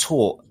you're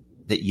taught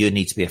that you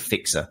need to be a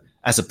fixer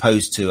as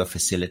opposed to a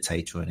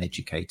facilitator or an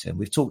educator. And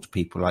we've talked to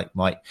people like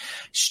Mike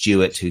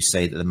Stewart who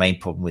say that the main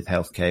problem with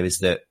healthcare is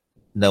that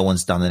no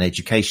one's done an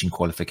education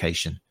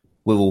qualification.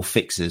 We're all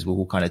fixers. We're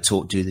all kind of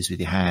taught do this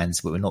with your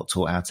hands, but we're not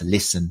taught how to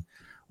listen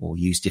or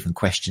use different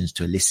questions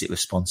to elicit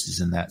responses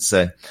and that.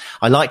 So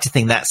I like to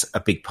think that's a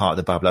big part of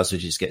the bubble. Otherwise it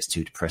just gets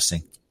too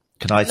depressing.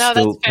 Can I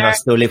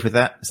still live with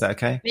that? Is that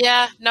okay?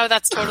 Yeah, no,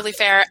 that's totally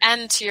fair.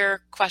 And to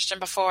your question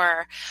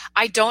before,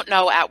 I don't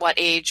know at what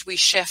age we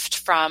shift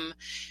from,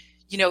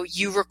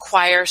 you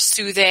require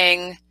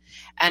soothing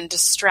and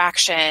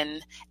distraction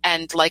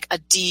and like a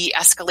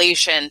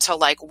de-escalation to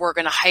like, we're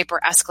going to hyper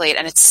escalate.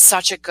 And it's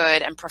such a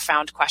good and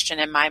profound question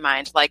in my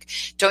mind. Like,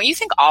 don't you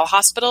think all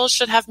hospitals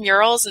should have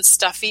murals and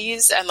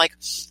stuffies and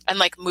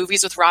like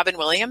movies with Robin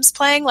Williams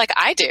playing? Like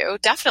I do.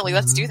 Definitely.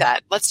 Let's do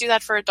that. Let's do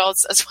that for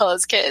adults as well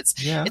as kids.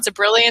 Yeah. It's a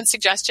brilliant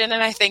suggestion.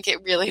 And I think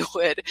it really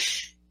would.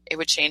 It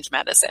would change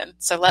medicine.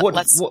 So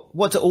let's.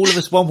 What do all of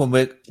us want when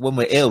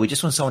we're ill? We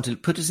just want someone to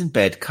put us in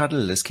bed,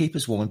 cuddle us, keep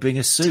us warm, and bring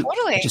us soup.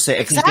 Totally. And just say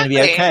everything's going to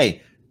be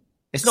okay.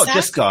 It's not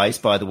just guys,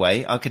 by the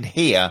way. I can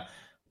hear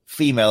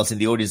females in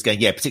the audience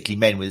going, yeah, particularly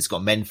men when it's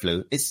got men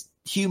flu. It's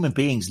human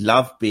beings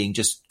love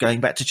just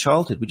going back to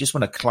childhood. We just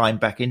want to climb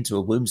back into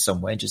a womb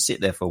somewhere and just sit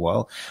there for a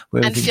while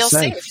where and feel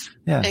safe.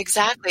 Yeah.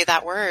 Exactly.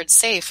 That word,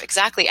 safe.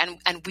 Exactly. And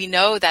we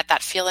know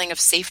that feeling of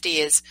safety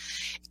is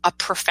a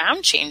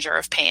profound changer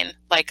of pain.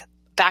 Like,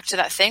 back to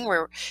that thing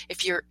where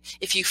if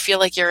you feel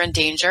like you're in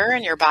danger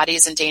and your body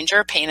is in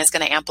danger, pain is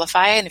going to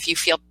amplify. And if you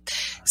feel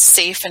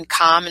safe and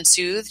calm and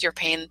soothed, your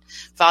pain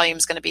volume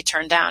is going to be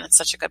turned down. It's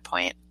such a good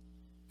point.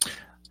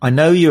 I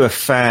know you're a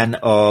fan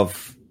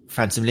of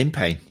Phantom Limb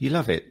Pain. You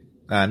love it.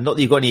 Not that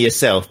you've got any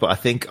yourself, but I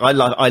think I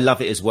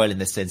love it as well in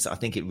the sense that I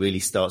think it really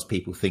starts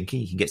people thinking.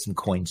 You can get some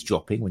coins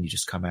dropping when you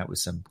just come out with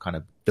some kind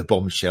of the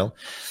bombshell.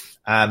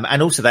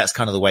 And also that's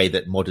kind of the way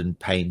that modern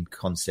pain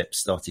concepts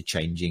started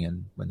changing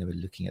and when they were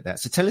looking at that.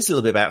 So tell us a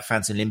little bit about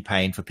Phantom Limb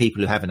Pain for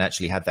people who haven't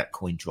actually had that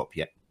coin drop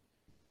yet.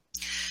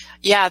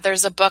 Yeah,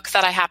 there's a book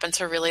that I happen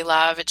to really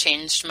love. It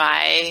changed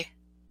my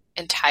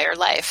entire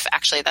life.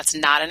 Actually, that's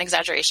not an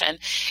exaggeration.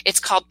 It's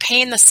called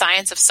Pain, the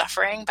Science of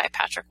Suffering by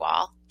Patrick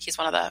Wall. He's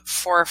one of the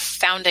 4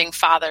 founding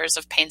fathers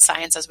of pain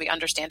science as we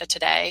understand it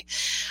today.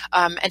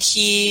 And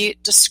he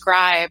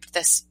described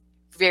this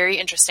very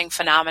interesting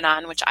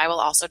phenomenon, which I will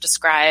also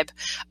describe.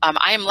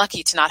 I am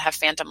lucky to not have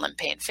phantom limb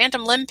pain.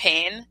 Phantom limb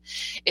pain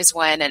is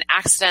when an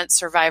accident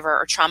survivor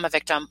or trauma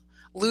victim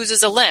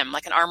loses a limb,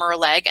 like an arm or a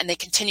leg, and they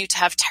continue to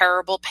have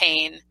terrible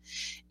pain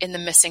in the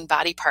missing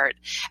body part.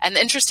 And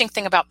the interesting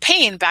thing about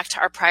pain, back to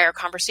our prior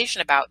conversation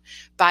about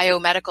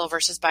biomedical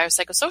versus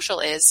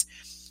biopsychosocial, is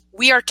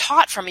we are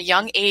taught from a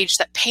young age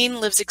that pain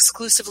lives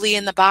exclusively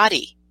in the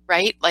body.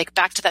 Right? Like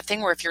back to that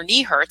thing where if your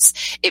knee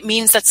hurts, it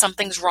means that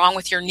something's wrong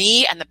with your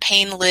knee and the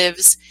pain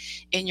lives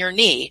in your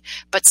knee.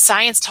 But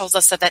science tells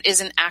us that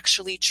isn't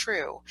actually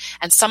true.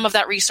 And some of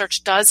that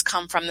research does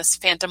come from this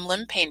phantom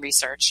limb pain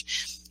research.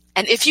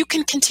 And if you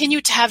can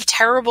continue to have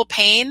terrible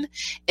pain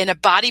in a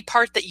body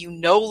part that you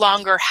no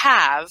longer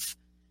have,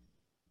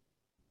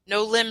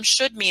 no limb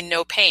should mean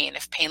no pain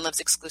if pain lives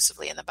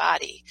exclusively in the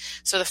body.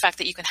 So the fact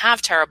that you can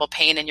have terrible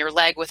pain in your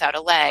leg without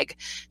a leg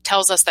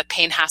tells us that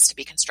pain has to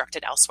be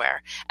constructed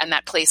elsewhere. And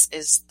that place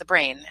is the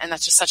brain. And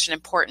that's just such an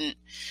important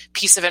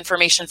piece of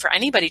information for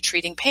anybody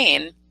treating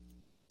pain,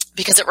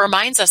 because it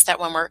reminds us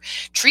that when we're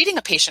treating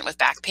a patient with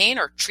back pain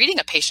or treating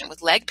a patient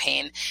with leg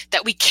pain,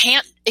 that we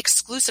can't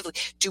exclusively.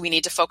 Do we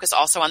need to focus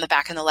also on the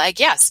back and the leg?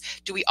 Yes.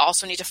 Do we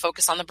also need to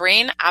focus on the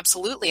brain?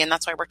 Absolutely. And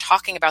that's why we're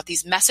talking about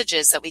these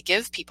messages that we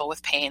give people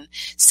with pain,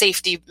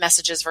 safety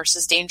messages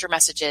versus danger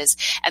messages,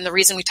 and the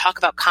reason we talk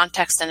about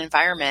context and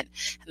environment,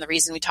 and the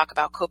reason we talk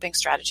about coping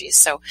strategies.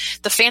 So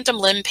the phantom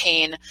limb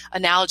pain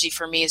analogy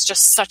for me is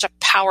just such a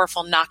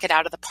powerful knock it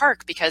out of the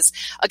park, because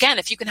again,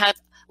 if you can have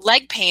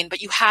leg pain,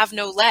 but you have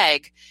no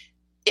leg,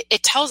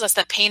 it tells us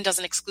that pain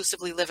doesn't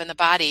exclusively live in the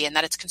body and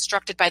that it's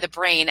constructed by the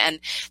brain.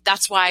 And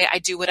that's why I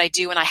do what I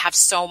do. And I have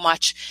so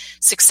much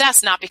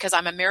success, not because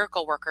I'm a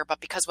miracle worker, but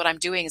because what I'm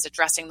doing is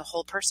addressing the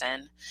whole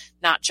person,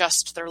 not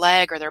just their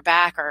leg or their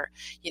back, or,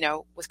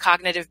 with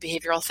cognitive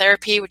behavioral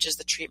therapy, which is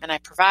the treatment I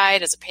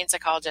provide as a pain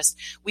psychologist,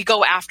 we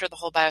go after the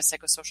whole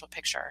biopsychosocial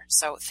picture.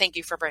 So thank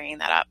you for bringing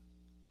that up.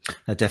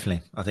 No,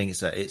 definitely. I think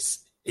it's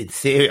in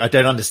theory, I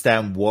don't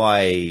understand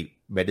why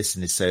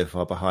medicine is so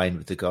far behind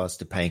with regards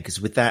to pain,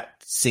 because with that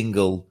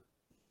single,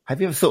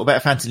 have you ever thought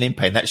about phantom limb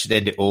pain? That should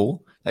end it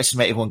all. That should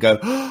make everyone go,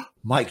 oh,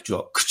 mic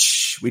drop.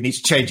 We need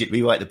to change it,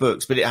 rewrite the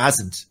books, but it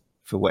hasn't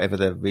for whatever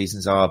the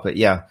reasons are. But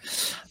yeah,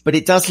 but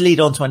it does lead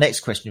on to my next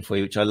question for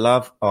you, which I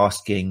love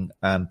asking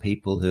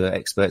people who are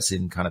experts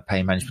in kind of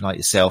pain management like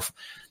yourself.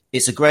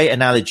 It's a great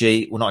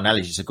analogy. Well, not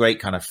analogy. It's a great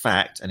kind of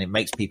fact, and it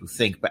makes people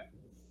think. But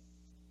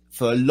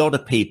for a lot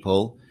of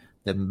people,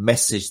 the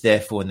message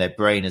therefore in their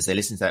brain as they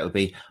listen to that would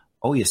be,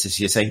 oh, yes, so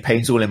you're saying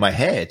pain's all in my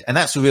head. And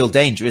that's a real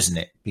danger, isn't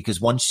it?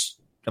 Because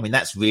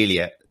that's really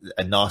a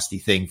nasty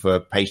thing for a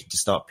patient to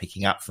start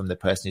picking up from the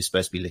person who's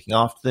supposed to be looking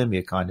after them.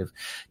 You're kind of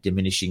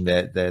diminishing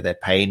their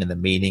pain and the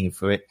meaning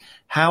for it.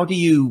 How do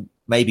you,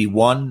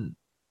 it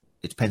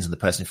depends on the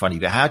person in front of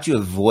you, but how do you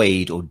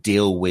avoid or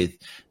deal with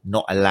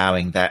not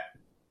allowing that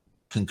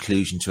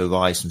conclusion to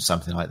arise from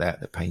something like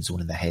that pain's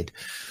all in the head?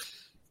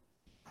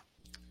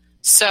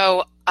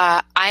 So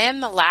I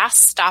am the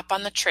last stop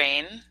on the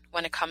train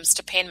when it comes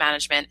to pain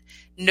management.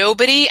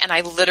 Nobody, and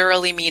I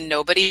literally mean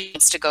nobody,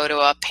 wants to go to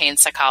a pain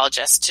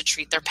psychologist to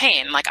treat their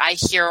pain. Like, I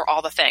hear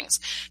all the things.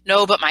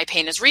 No, but my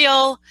pain is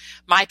real.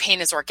 My pain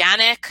is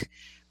organic.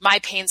 My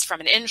pain's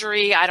from an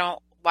injury.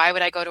 Why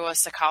would I go to a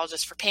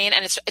psychologist for pain?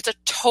 And it's a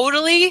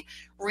totally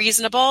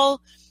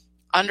reasonable,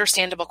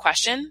 understandable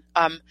question.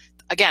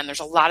 Again, there's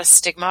a lot of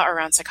stigma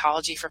around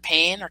psychology for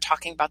pain or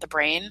talking about the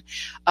brain.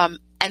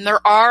 And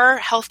there are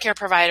healthcare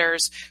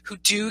providers who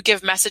do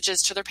give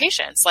messages to their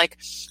patients like,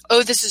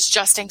 oh, this is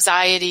just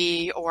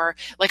anxiety, or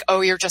like, oh,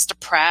 you're just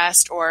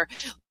depressed, or,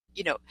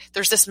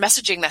 there's this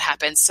messaging that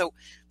happens. So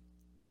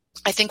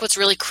I think what's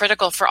really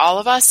critical for all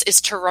of us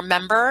is to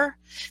remember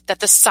that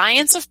the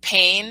science of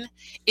pain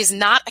is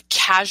not a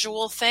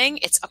casual thing.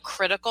 It's a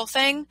critical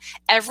thing.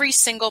 Every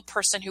single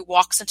person who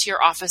walks into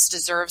your office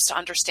deserves to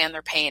understand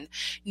their pain.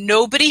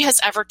 Nobody has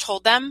ever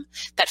told them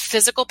that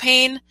physical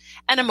pain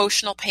and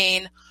emotional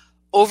pain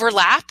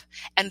overlap,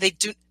 and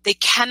they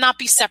cannot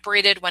be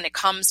separated when it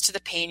comes to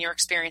the pain you're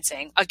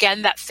experiencing.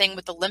 Again, that thing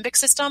with the limbic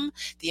system,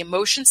 the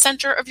emotion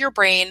center of your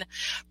brain,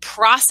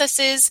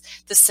 processes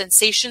the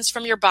sensations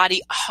from your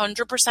body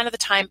 100% of the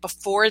time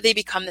before they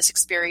become this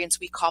experience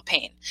we call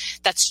pain.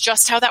 That's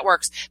just how that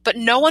works. But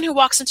no one who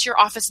walks into your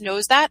office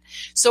knows that.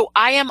 So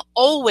I am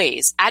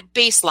always at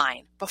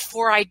baseline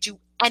before I do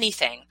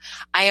anything.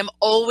 I am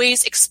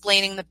always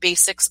explaining the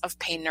basics of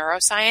pain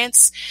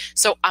neuroscience.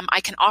 So I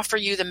can offer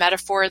you the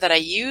metaphor that I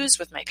use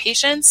with my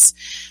patients.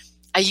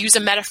 I use a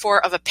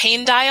metaphor of a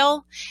pain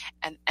dial,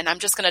 and I'm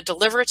just going to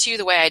deliver it to you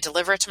the way I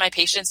deliver it to my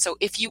patients. So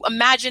if you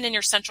imagine in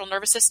your central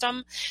nervous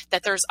system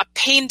that there's a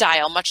pain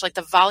dial, much like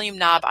the volume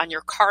knob on your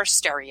car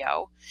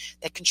stereo,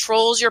 that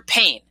controls your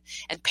pain,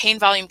 and pain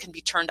volume can be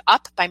turned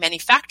up by many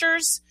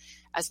factors,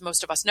 as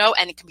most of us know,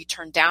 and it can be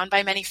turned down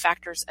by many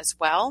factors as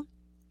well.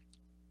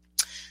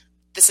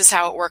 This is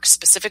how it works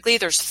specifically.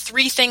 There's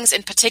 3 things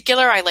in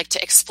particular I like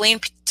to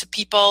explain to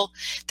people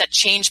that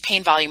change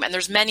pain volume. And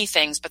there's many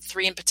things, but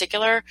 3 in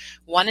particular.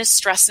 One is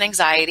stress and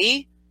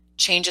anxiety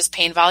changes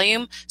pain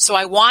volume. So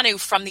I want to,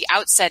 from the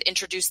outset,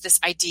 introduce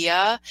this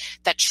idea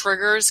that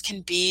triggers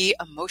can be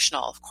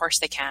emotional. Of course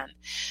they can.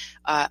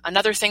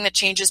 Another thing that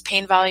changes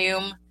pain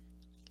volume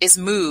is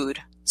mood.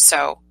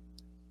 So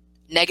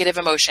negative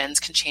emotions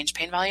can change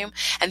pain volume.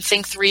 And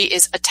thing 3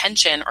 is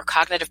attention or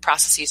cognitive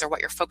processes, or what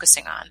you're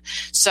focusing on.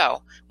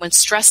 So when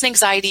stress and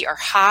anxiety are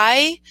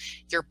high,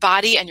 your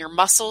body and your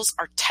muscles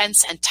are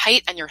tense and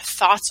tight, and your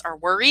thoughts are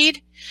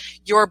worried,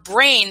 your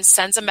brain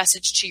sends a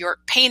message to your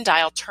pain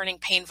dial, turning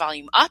pain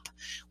volume up.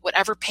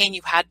 Whatever pain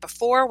you had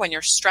before when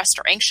you're stressed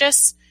or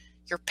anxious,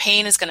 your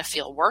pain is going to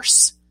feel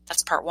worse.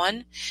 That's part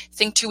one.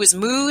 Thing two is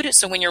mood.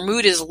 So when your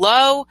mood is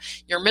low,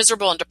 you're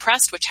miserable and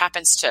depressed, which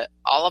happens to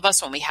all of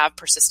us when we have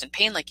persistent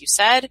pain, like you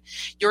said.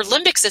 Your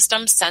limbic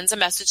system sends a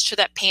message to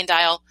that pain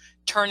dial,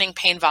 turning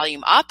pain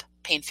volume up.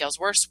 Pain feels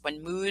worse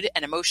when mood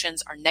and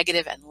emotions are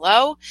negative and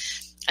low.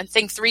 And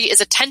thing three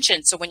is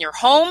attention. So when you're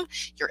home,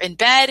 you're in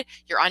bed,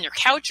 you're on your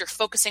couch, you're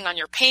focusing on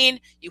your pain,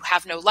 you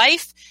have no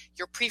life,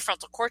 your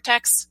prefrontal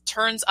cortex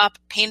turns up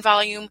pain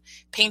volume.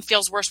 Pain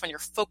feels worse when you're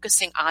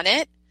focusing on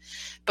it.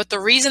 But the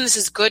reason this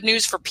is good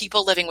news for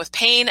people living with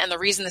pain, and the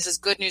reason this is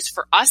good news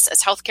for us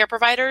as healthcare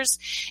providers,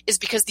 is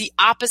because the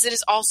opposite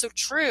is also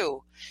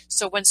true.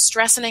 So when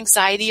stress and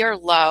anxiety are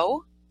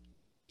low,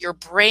 your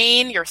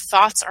brain, your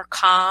thoughts are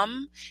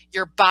calm,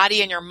 your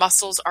body and your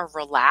muscles are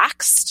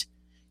relaxed,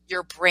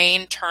 your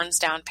brain turns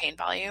down pain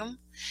volume.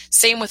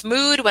 Same with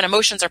mood. When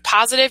emotions are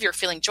positive, you're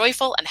feeling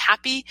joyful and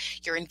happy,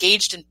 you're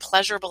engaged in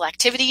pleasurable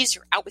activities,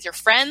 you're out with your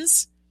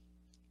friends,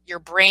 your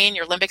brain,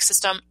 your limbic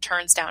system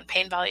turns down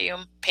pain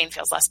volume, pain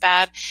feels less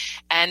bad.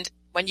 And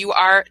when you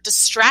are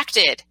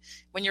distracted,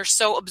 when you're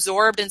so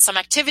absorbed in some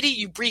activity,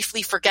 you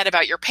briefly forget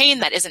about your pain.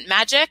 That isn't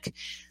magic.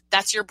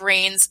 That's your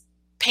brain's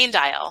pain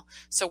dial.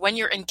 So when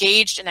you're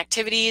engaged in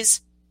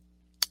activities,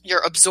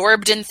 you're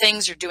absorbed in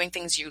things, you're doing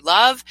things you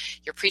love,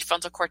 your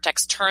prefrontal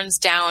cortex turns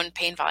down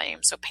pain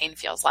volume, so pain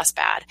feels less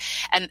bad.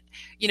 And,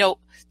 you know,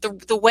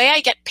 the way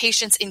I get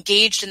patients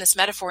engaged in this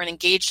metaphor and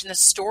engaged in this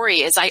story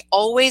is I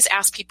always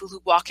ask people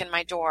who walk in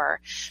my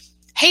door,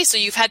 hey, so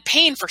you've had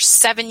pain for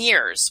 7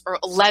 years or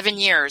 11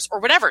 years or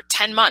whatever,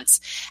 10 months.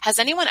 Has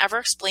anyone ever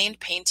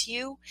explained pain to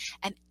you?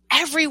 And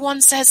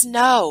everyone says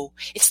no.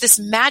 It's this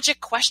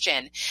magic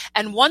question.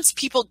 And once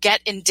people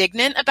get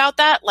indignant about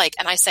that, like,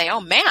 and I say,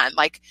 oh man,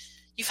 like,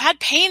 you've had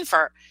pain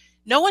for,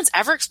 no one's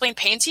ever explained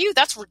pain to you?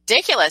 That's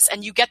ridiculous.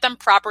 And you get them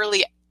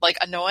properly like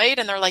annoyed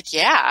and they're like,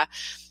 yeah.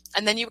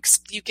 And then you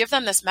give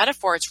them this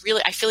metaphor. It's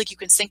really, I feel like you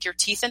can sink your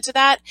teeth into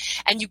that.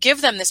 And you give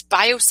them this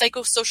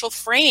biopsychosocial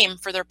frame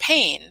for their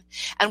pain.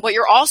 And what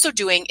you're also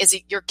doing is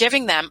you're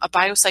giving them a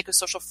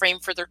biopsychosocial frame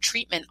for their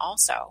treatment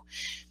also.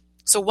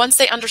 So once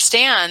they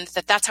understand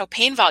that that's how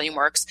pain volume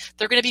works,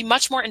 they're going to be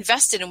much more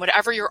invested in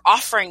whatever you're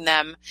offering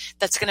them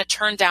that's going to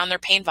turn down their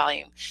pain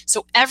volume.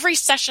 So every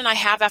session I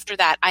have after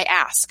that, I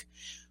ask,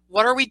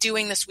 what are we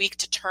doing this week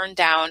to turn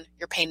down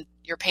your pain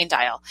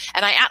dial?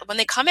 And when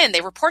they come in,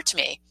 they report to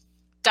me,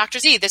 Dr.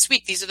 Z, this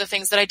week, these are the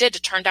things that I did to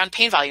turn down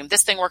pain volume.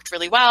 This thing worked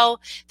really well.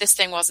 This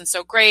thing wasn't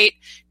so great.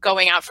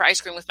 Going out for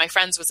ice cream with my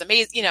friends was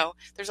amazing. You know,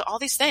 there's all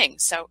these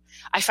things. So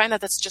I find that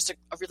that's just a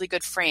really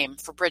good frame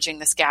for bridging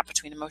this gap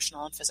between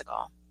emotional and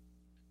physical.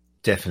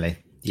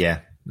 Definitely. Yeah,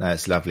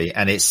 that's lovely.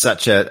 And it's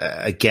such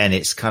again,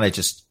 it's kind of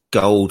just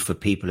gold for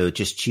people who are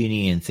just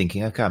tuning in and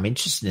thinking, okay, I'm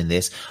interested in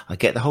this. I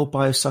get the whole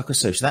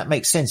biopsychosocial. That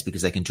makes sense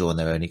because they can draw on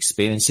their own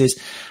experiences.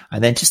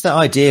 And then just that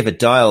idea of a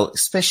dial,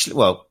 especially,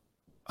 well,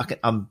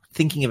 I'm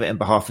thinking of it on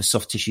behalf of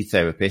soft tissue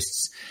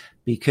therapists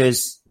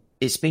because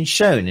it's been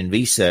shown in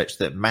research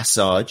that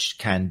massage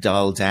can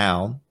dial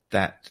down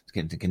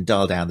can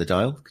dial down the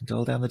dial. Can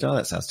dial down the dial.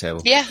 That sounds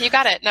terrible. Yeah, you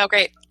got it. No,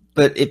 great.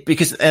 But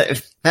because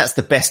that's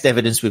the best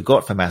evidence we've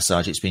got for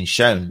massage. It's been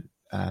shown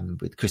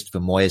with Christopher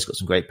Moyer's got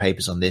some great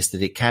papers on this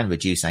that it can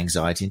reduce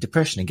anxiety and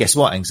depression. And guess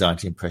what?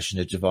 Anxiety and depression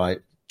are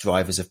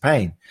drivers of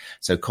pain.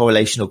 So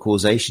correlation or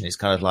causation is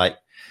kind of like.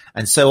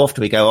 And so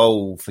often we go,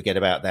 oh, forget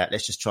about that.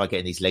 Let's just try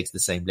getting these legs the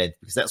same length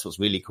because that's what's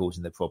really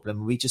causing the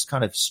problem. We just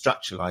kind of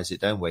structuralize it,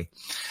 don't we?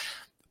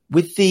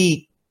 With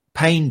the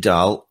pain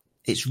dial,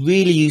 it's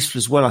really useful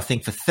as well, I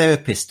think, for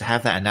therapists to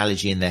have that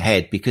analogy in their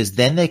head because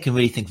then they can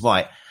really think,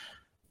 right,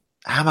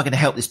 how am I going to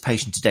help this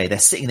patient today? They're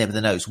sitting there with the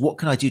notes. What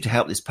can I do to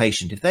help this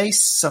patient? If they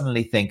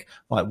suddenly think,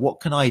 right, what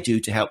can I do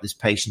to help this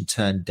patient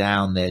turn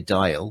down their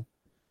dial?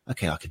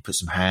 Okay, I can put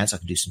some hands, I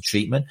can do some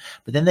treatment,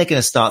 but then they're going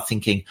to start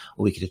thinking,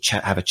 oh, we could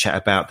have a chat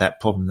about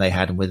that problem they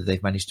had and whether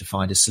they've managed to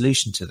find a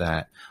solution to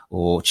that,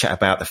 or chat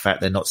about the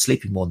fact they're not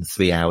sleeping more than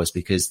 3 hours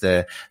because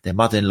their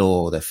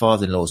mother-in-law or their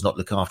father-in-law is not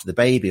looking after the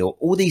baby, or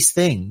all these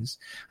things.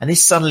 And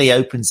this suddenly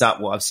opens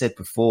up what I've said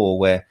before,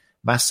 where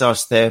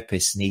massage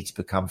therapists need to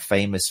become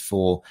famous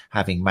for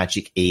having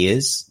magic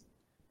ears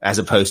as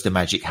opposed to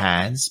magic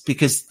hands,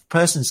 because the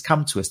person's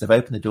come to us, they've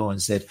opened the door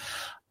and said,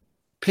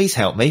 please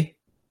help me.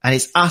 And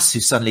it's us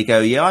who suddenly go,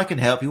 yeah, I can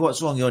help you.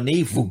 What's wrong? Your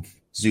knee? Boom.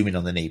 Zoom in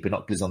on the knee,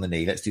 binoculars on the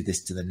knee. Let's do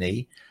this to the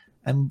knee.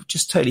 And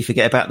just totally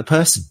forget about the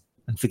person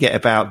and forget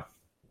about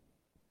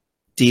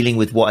dealing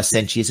with what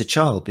essentially is a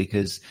child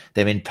because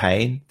they're in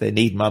pain. They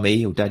need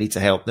mummy or daddy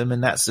to help them.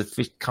 And that's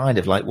kind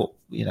of like what,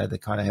 the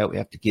kind of help we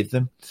have to give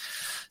them.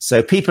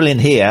 So people in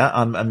here,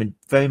 I'm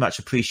very much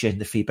appreciating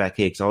the feedback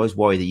here because I always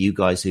worry that you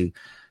guys who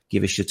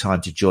give us your time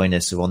to join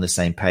us are on the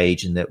same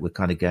page and that we're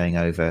kind of going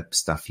over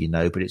stuff,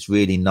 but it's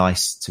really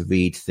nice to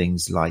read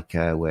things like,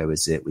 where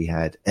was it? We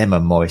had Emma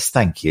Morris.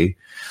 Thank you.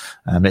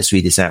 Let's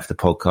read this out for the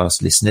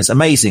podcast listeners.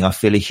 Amazing. I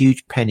feel a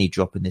huge penny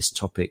drop in this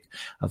topic.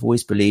 I've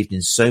always believed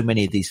in so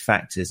many of these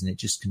factors and it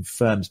just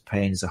confirms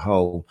pain as a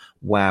whole.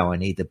 Wow. I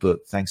need the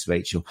book. Thanks,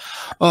 Rachel.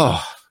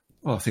 Oh,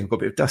 I think I've got a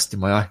bit of dust in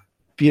my eye.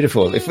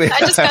 Beautiful. I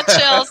just got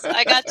chills.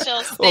 I got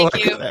chills.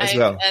 Thank you. As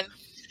well.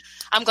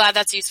 I'm glad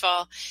that's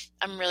useful.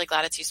 I'm really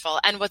glad it's useful.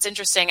 And what's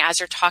interesting, as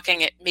you're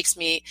talking, it makes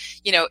me,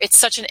 it's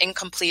such an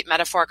incomplete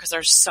metaphor because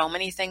there's so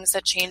many things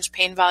that change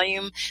pain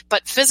volume.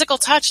 But physical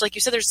touch, like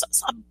you said, there's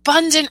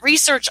abundant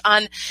research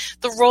on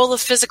the role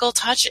of physical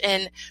touch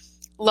in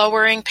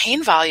lowering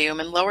pain volume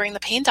and lowering the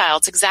pain dial.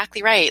 It's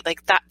exactly right.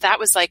 Like that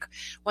was like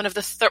one of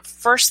the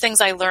first things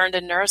I learned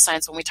in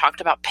neuroscience when we talked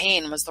about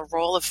pain was the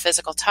role of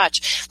physical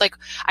touch. Like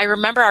I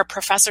remember our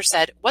professor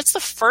said, what's the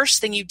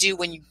first thing you do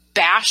when you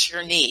bash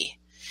your knee?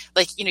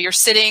 Like, you're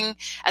sitting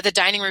at the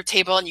dining room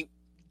table and you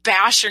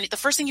bash your knee. The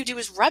first thing you do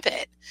is rub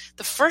it.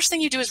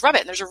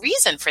 And there's a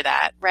reason for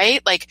that,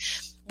 right? Like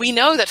we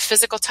know that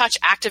physical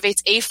touch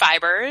activates A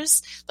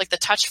fibers, like the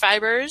touch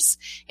fibers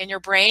in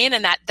your brain,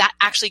 and that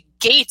actually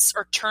gates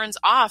or turns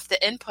off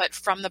the input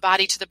from the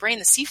body to the brain,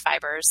 the C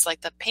fibers,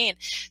 like the pain.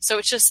 So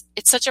it's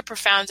such a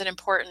profound and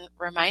important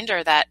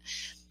reminder that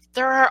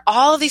there are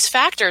all of these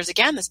factors.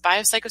 Again, this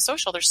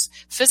biopsychosocial, there's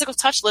physical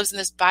touch lives in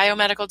this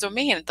biomedical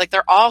domain. Like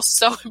they're all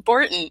so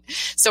important.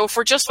 So if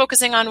we're just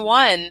focusing on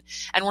one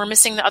and we're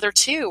missing the other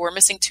two, we're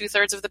missing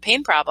 2/3 of the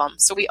pain problem.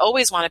 So we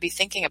always want to be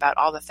thinking about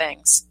all the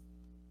things.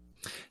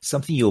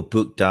 Something your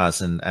book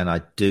does, and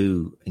I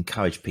do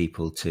encourage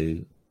people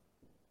to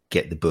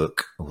get the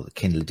book or the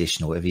Kindle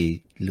edition or whatever you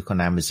look on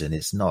Amazon.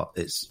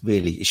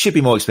 It should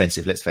be more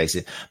expensive, let's face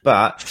it,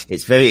 but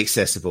it's very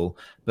accessible.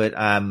 But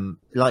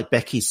like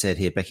Becky said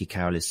here, Becky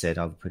Carroll has said,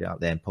 I'll put it up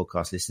there in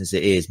podcast listeners,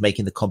 it is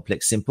making the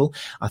complex simple.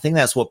 I think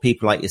that's what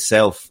people like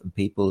yourself and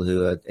people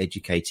who are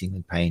educating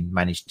in pain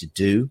manage to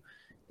do.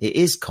 It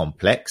is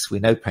complex. We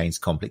know pain's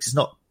complex. It's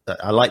not,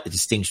 I like the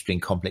distinction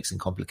between complex and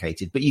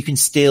complicated, but you can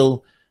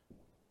still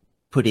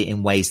put it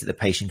in ways that the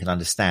patient can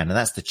understand. And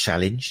that's the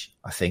challenge,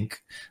 I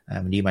think.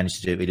 And you managed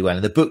to do it really well.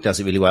 And the book does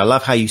it really well. I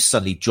love how you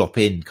suddenly drop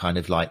in kind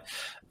of like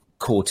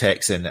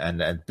cortex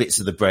and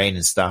bits of the brain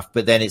and stuff.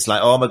 But then it's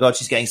like, oh my God,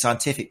 she's getting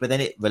scientific. But then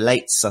it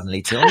relates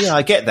suddenly to, oh yeah,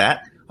 I get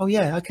that. Oh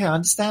yeah, okay, I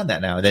understand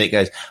that now. And then it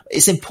goes,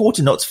 it's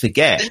important not to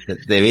forget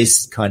that there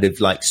is kind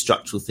of like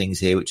structural things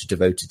here which are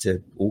devoted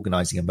to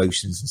organizing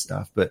emotions and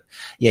stuff. But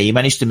yeah, you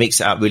managed to mix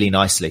it up really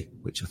nicely,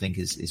 which I think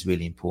is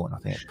really important.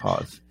 I think it's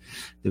part of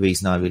the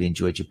reason I really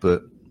enjoyed your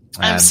book.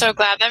 I'm so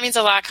glad. That means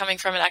a lot coming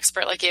from an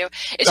expert like you.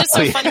 It's just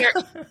so fun here.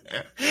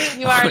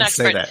 You are an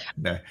expert.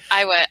 No.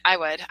 I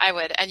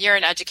would. And you're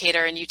an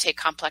educator and you take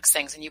complex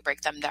things and you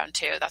break them down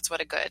too. That is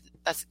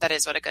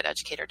what a good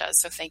educator does.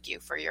 So thank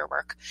you for your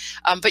work.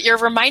 But you're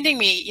reminding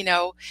me,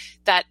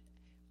 that,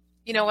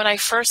 when I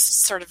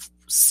first sort of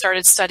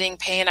started studying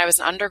pain, I was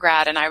an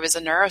undergrad and I was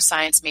a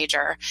neuroscience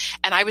major,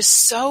 and I was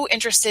so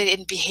interested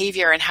in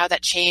behavior and how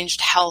that changed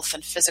health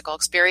and physical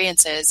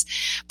experiences.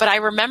 But I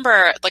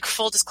remember, like,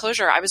 full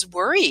disclosure, I was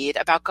worried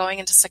about going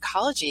into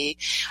psychology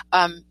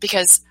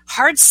because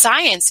hard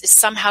science is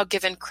somehow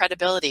given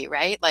credibility,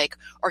 right? Like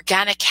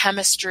organic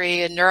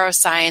chemistry and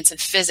neuroscience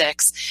and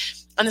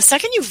physics. And the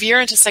second you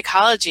veer into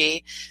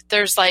psychology,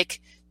 there's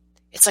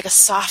it's like a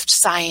soft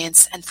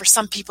science, and for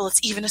some people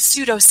it's even a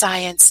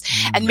pseudoscience.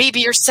 And maybe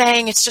you're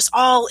saying it's just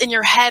all in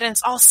your head and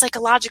it's all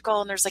psychological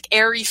and there's like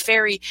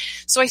airy-fairy.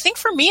 So I think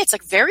for me it's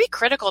very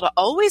critical to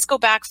always go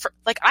back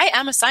I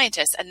am a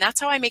scientist and that's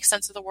how I make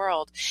sense of the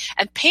world.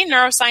 And pain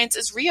neuroscience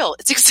is real.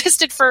 It's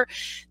existed for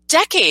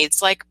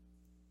decades. Like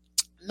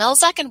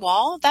Melzack and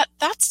Wall, that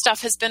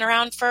stuff has been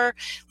around for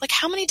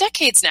how many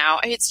decades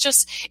now?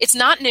 It's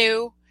not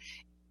new.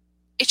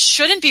 It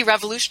shouldn't be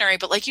revolutionary,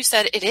 but like you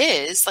said, it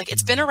is.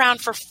 It's been around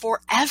for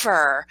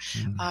forever.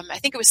 I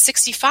think it was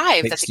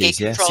 65 that the gate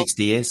control.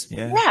 60 years.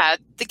 Yeah. Yeah,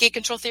 the gate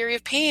control theory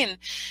of pain,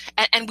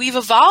 and we've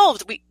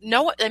evolved. We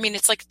know. I mean,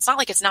 it's not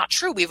like it's not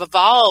true. We've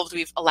evolved.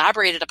 We've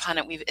elaborated upon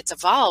it. It's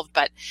evolved,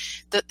 but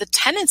the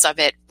tenets of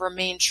it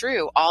remain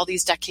true all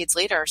these decades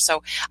later.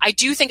 So I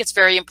do think it's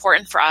very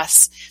important for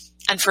us,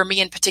 and for me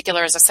in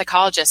particular as a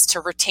psychologist, to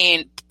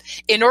retain.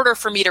 In order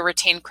for me to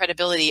retain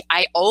credibility,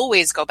 I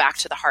always go back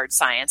to the hard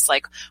science.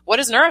 What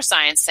does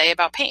neuroscience say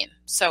about pain?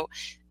 So,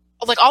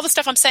 all the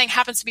stuff I'm saying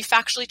happens to be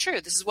factually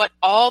true. This is what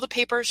all the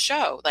papers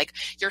show.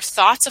 Your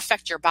thoughts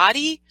affect your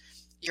body,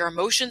 your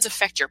emotions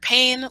affect your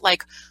pain.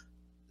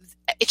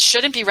 It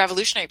shouldn't be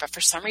revolutionary, but for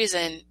some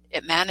reason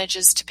it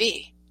manages to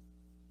be.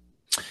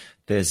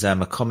 There's a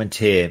comment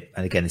here,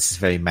 and again, this is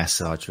very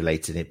massage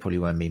related. It probably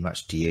won't mean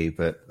much to you,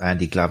 but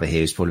Andy Glover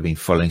here has probably been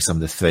following some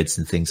of the threads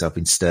and things I've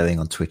been stirring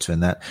on Twitter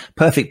and that.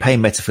 Perfect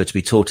pain metaphor to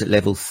be taught at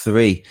level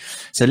 3.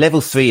 So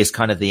level 3 is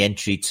kind of the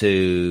entry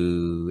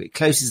to, it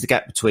closes the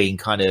gap between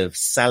kind of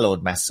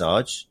salon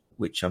massage,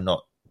 which I'm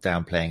not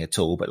downplaying at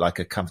all, but like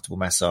a comfortable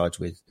massage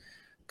with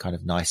kind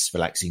of nice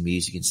relaxing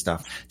music and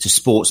stuff, to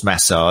sports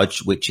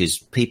massage, which is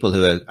people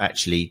who are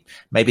actually,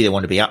 maybe they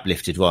want to be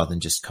uplifted rather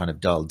than just kind of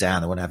dulled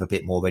down. They want to have a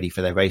bit more ready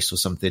for their race or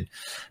something.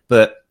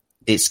 But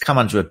it's come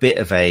under a bit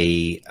of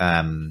a,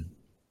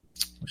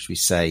 what should we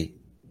say,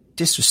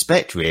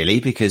 disrespect really,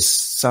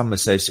 because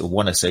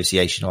one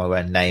association or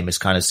a name has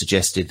kind of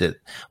suggested that,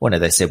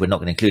 they said we're not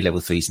going to include level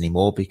 3s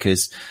anymore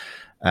because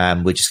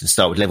we're just going to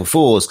start with level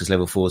 4s, because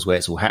level 4 is where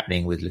it's all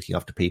happening with looking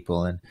after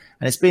people. And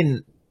it's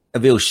been a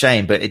real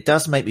shame, but it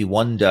does make me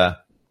wonder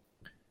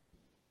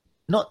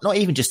not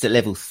even just at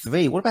level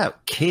 3. What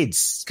about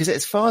kids? Because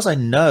as far as I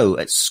know,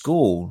 at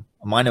school,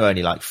 mine are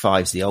only like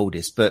 5's the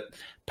oldest, but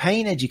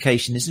pain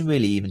education isn't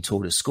really even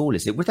taught at school,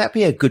 is it? Would that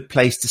be a good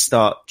place to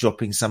start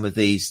dropping some of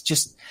these?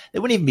 Just, they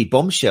wouldn't even be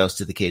bombshells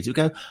to the kids. It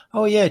would go,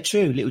 oh yeah,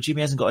 true, little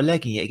Jimmy hasn't got a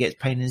leg and yet he gets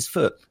pain in his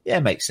foot.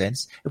 Yeah, makes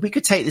sense. If we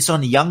could take this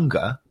on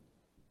younger,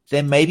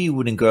 then maybe we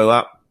wouldn't grow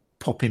up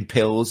popping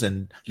pills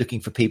and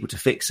looking for people to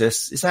fix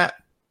us.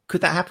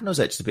 Could that happen, or is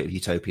that just a bit of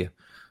utopia?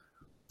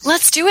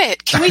 Let's do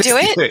it. Can we do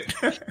it?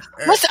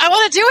 I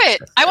want to do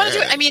it.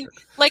 I mean,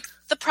 like,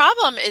 the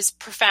problem is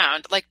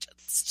profound. Like,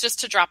 just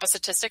to drop a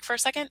statistic for a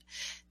second,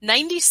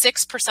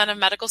 96% of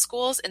medical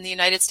schools in the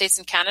United States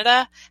and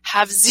Canada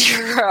have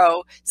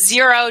zero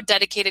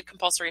dedicated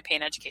compulsory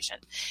pain education.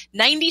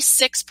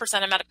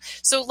 96% of medical.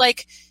 So,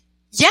 like,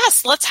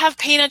 yes, let's have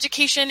pain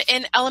education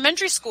in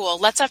elementary school.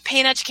 Let's have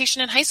pain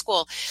education in high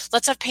school.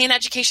 Let's have pain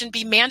education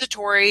be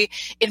mandatory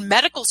in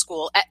medical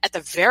school at the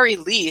very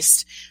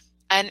least.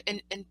 And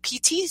in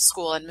PT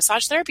school and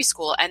massage therapy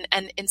school and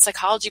in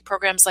psychology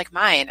programs like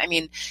mine. I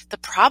mean, the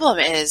problem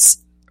is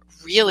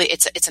really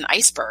it's an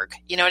iceberg.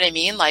 You know what I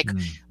mean? Like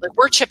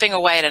we're chipping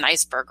away at an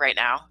iceberg right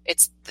now.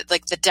 It's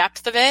like the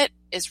depth of it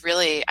is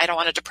really, I don't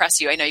want to depress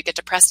you. I know you get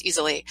depressed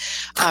easily.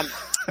 And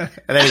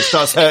then it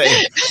starts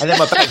hurting and then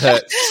my back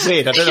hurts. It's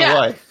weird. I don't know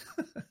why.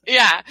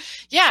 Yeah.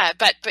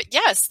 But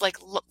yes, like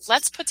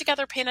let's put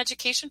together pain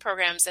education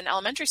programs in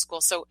elementary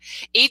school. So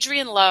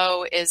Adrian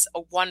Lowe is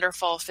a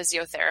wonderful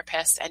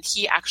physiotherapist, and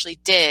he actually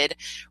did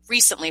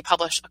recently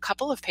publish a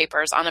couple of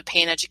papers on a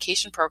pain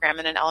education program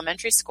in an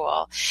elementary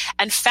school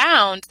and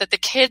found that the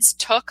kids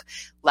took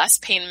less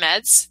pain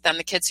meds than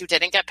the kids who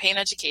didn't get pain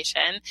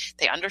education.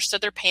 They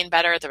understood their pain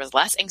better. There was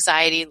less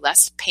anxiety,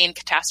 less pain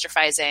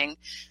catastrophizing.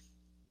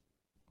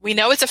 We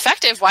know it's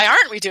effective. Why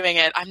aren't we doing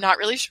it? I'm not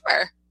really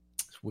sure.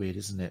 Weird,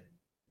 isn't it?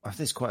 I think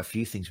there's quite a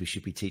few things we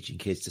should be teaching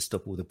kids to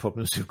stop all the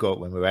problems we've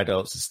got when we're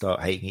adults and start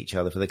hating each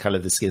other for the colour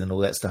of the skin and all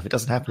that stuff. It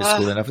doesn't happen at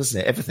school enough,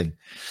 doesn't it? Everything.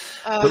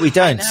 But we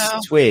don't.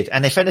 It's weird.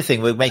 And if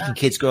anything, we're making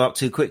kids grow up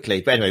too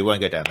quickly. But anyway, we won't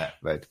go down that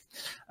road.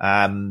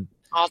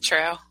 All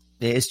true.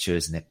 It is true,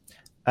 isn't it?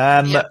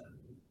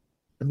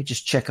 Let me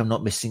just check I'm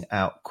not missing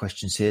out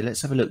questions here.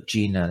 Let's have a look.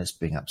 Gina, let's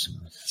bring up some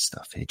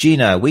stuff here.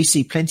 Gina, we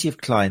see plenty of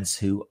clients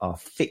who are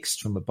fixed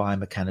from a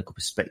biomechanical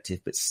perspective,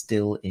 but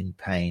still in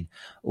pain,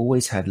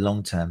 always had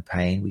long-term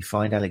pain. We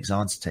find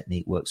Alexander's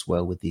technique works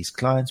well with these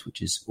clients,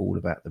 which is all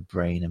about the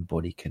brain and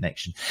body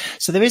connection.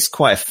 So there is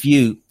quite a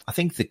few. I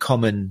think the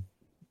common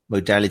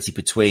modality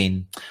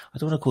between, I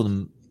don't want to call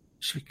them,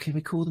 can we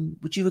call them,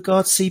 would you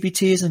regard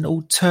CBT as an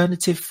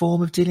alternative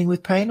form of dealing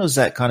with pain, or does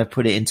that kind of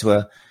put it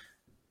into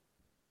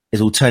is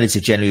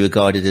alternative generally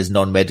regarded as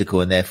non-medical,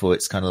 and therefore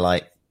it's kind of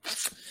like,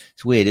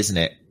 it's weird, isn't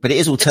it? But it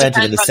is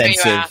alternative in the sense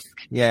of,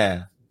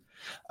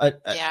 I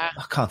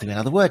can't think of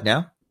another word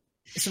now.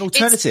 It's an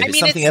alternative. It's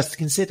something else to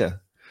consider.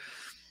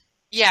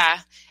 Yeah.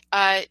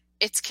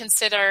 It's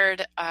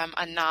considered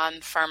a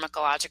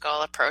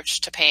non-pharmacological approach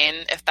to pain,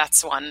 if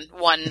that's one.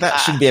 That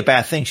shouldn't be a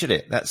bad thing, should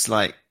it? That's a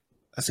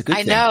good thing.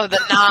 I know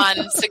the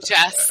non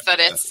suggests that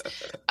it's,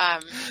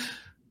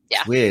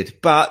 It's weird.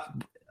 But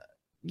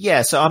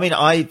yeah, so I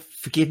mean,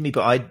 forgive me,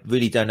 but I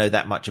really don't know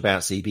that much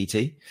about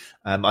CBT.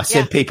 I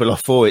send people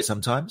off for it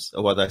sometimes,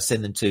 or whether I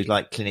send them to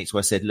like clinics where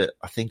I said, look,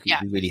 I think it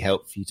would be really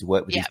helpful for you to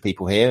work with these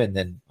people here, and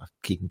then I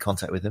keep in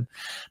contact with them.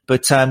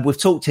 But we've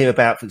talked here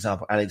about, for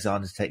example,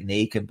 Alexander's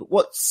technique, but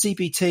what's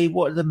CBT?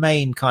 What are the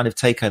main kind of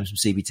take homes from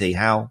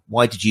CBT?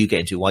 Why did you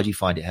get into it? Why do you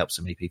find it helps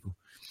so many people?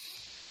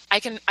 I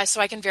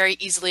can very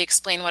easily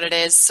explain what it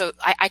is. So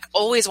I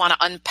always want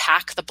to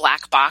unpack the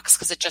black box,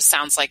 because it just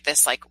sounds like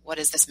this, like, what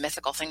is this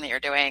mythical thing that you're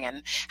doing?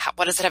 And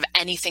what does it have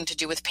anything to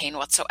do with pain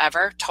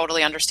whatsoever?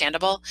 Totally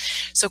understandable.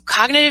 So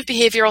cognitive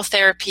behavioral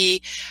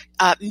therapy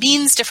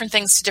means different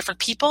things to different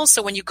people.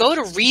 So when you go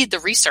to read the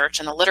research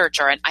and the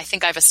literature, and I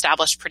think I've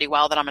established pretty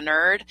well that I'm a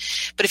nerd,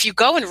 but if you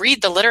go and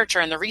read the literature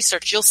and the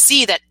research, you'll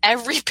see that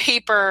every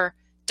paper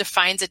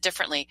defines it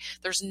differently.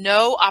 There's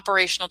no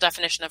operational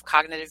definition of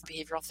cognitive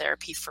behavioral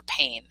therapy for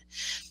pain.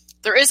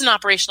 There is an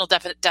operational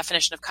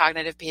definition of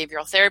cognitive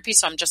behavioral therapy,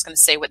 so I'm just going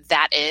to say what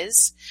that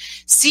is.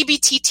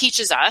 CBT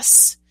teaches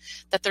us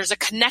that there's a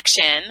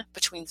connection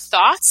between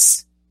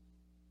thoughts,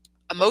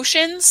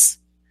 emotions,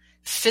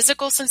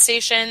 physical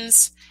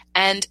sensations,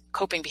 and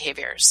coping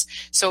behaviors.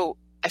 So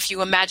if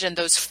you imagine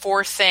those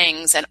four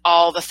things and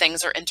all the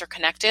things are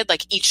interconnected,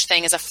 like each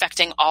thing is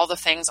affecting all the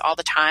things all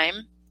the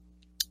time.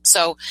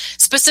 So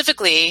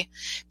specifically,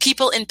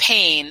 people in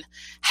pain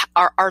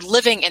are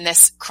living in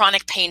this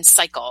chronic pain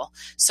cycle.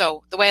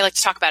 So the way I like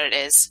to talk about it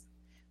is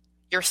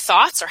your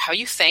thoughts, or how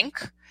you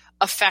think,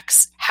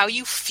 affects how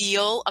you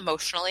feel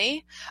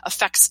emotionally,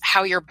 affects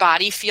how your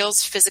body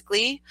feels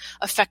physically,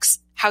 affects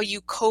how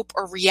you cope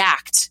or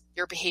react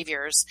your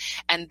behaviors.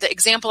 And the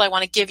example I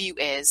want to give you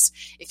is,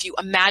 if you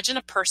imagine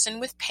a person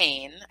with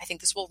pain, I think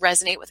this will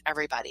resonate with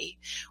everybody.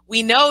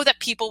 We know that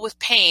people with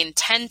pain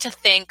tend to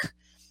think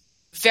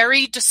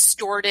very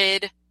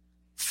distorted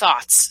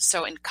thoughts.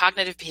 So in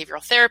cognitive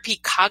behavioral therapy,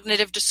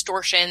 cognitive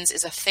distortions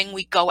is a thing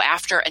we go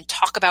after and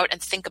talk about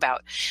and think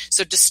about.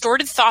 So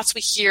distorted thoughts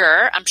we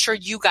hear, I'm sure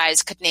you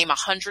guys could name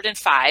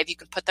 105. You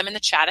can put them in the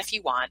chat if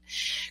you want.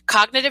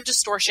 Cognitive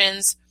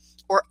distortions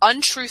or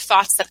untrue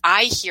thoughts that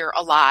I hear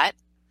a lot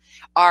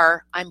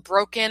are, I'm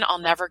broken, I'll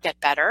never get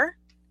better.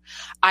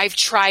 I've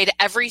tried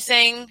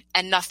everything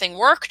and nothing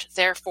worked,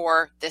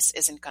 therefore this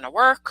isn't going to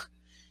work.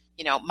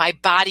 My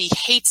body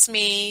hates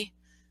me.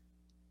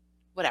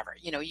 Whatever,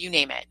 you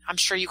name it. I'm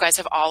sure you guys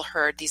have all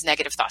heard these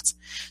negative thoughts.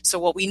 So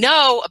what we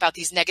know about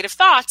these negative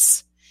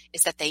thoughts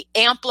is that they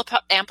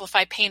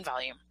amplify pain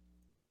volume.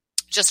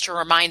 Just to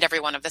remind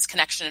everyone of this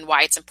connection and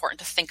why it's important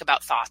to think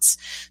about thoughts.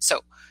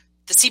 So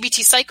the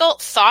CBT cycle,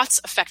 thoughts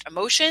affect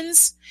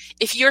emotions.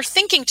 If you're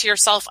thinking to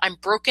yourself, I'm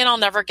broken, I'll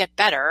never get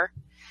better,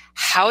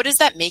 how does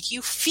that make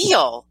you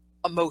feel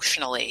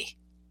emotionally?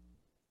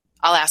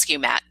 I'll ask you,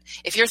 Matt.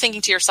 If you're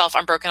thinking to yourself,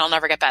 I'm broken, I'll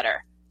never get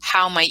better,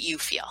 how might you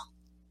feel?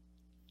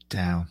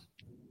 Down.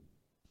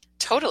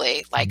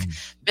 Totally. Like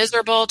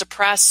miserable,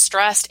 depressed,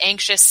 stressed,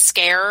 anxious,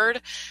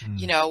 scared,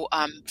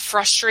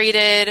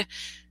 frustrated,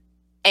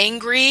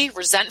 angry,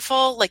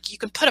 resentful. Like you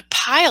can put a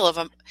pile of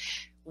them.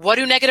 What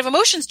do negative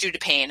emotions do to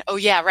pain? Oh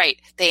yeah, right.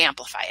 They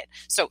amplify it.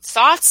 So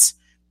thoughts,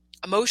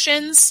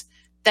 emotions,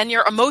 then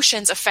your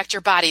emotions affect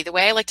your body. The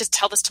way I like to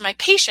tell this to my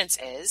patients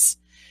is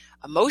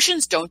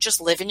emotions don't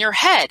just live in your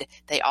head.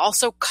 They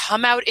also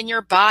come out in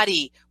your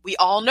body. We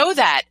all know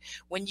that.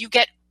 When you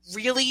get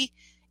really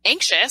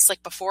anxious,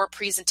 like before a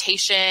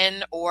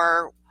presentation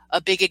or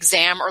a big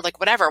exam or like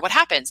whatever, what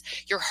happens?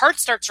 Your heart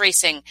starts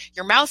racing,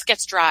 your mouth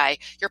gets dry,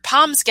 your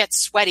palms get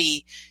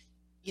sweaty,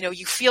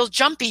 you feel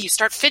jumpy, you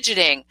start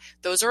fidgeting.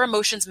 Those are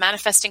emotions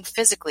manifesting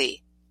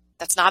physically.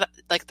 That's not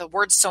like the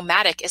word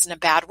somatic isn't a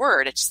bad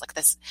word. It's just like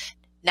this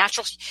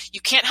natural,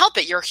 you can't help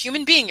it. You're a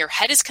human being. Your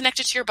head is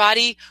connected to your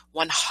body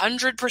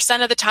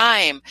 100% of the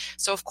time.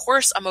 So of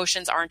course,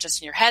 emotions aren't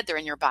just in your head, they're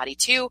in your body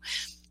too.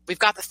 We've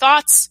got the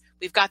thoughts,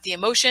 we've got the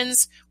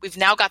emotions, we've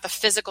now got the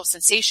physical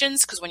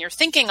sensations, because when you're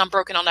thinking, I'm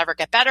broken, I'll never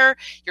get better,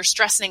 your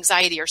stress and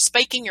anxiety are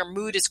spiking, your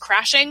mood is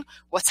crashing.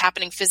 What's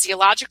happening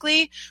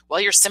physiologically?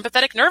 Well, your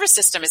sympathetic nervous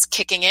system is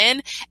kicking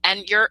in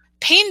and your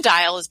pain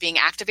dial is being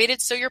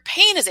activated, so your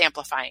pain is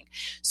amplifying.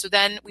 So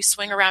then we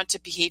swing around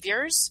to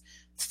behaviors,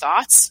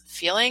 thoughts,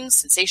 feelings,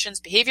 sensations,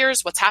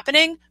 behaviors. What's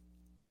happening?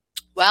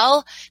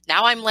 Well,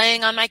 now I'm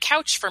laying on my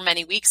couch for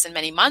many weeks and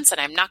many months, and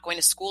I'm not going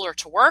to school or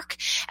to work,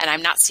 and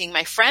I'm not seeing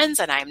my friends,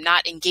 and I'm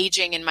not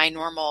engaging in my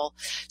normal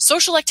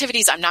social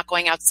activities. I'm not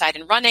going outside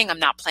and running. I'm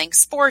not playing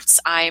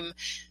sports. I'm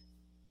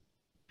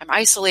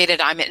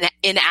isolated. I'm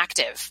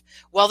inactive.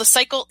 Well, the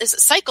cycle is a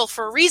cycle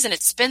for a reason.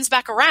 It spins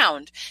back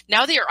around.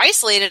 Now that you're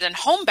isolated and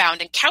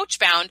homebound and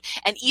couchbound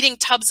and eating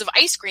tubs of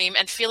ice cream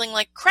and feeling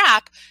like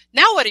crap,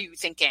 now what are you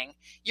thinking?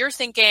 You're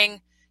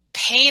thinking,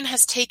 pain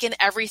has taken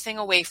everything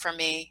away from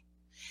me.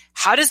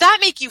 How does that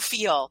make you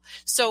feel?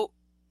 So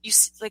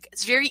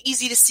it's very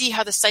easy to see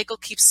how the cycle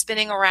keeps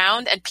spinning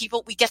around, and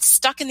we get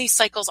stuck in these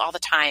cycles all the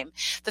time.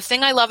 The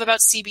thing I love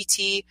about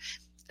CBT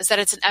is that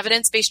it's an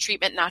evidence-based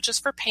treatment, not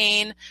just for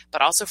pain,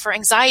 but also for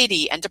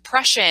anxiety and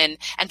depression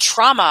and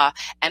trauma.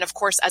 And of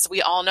course, as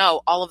we all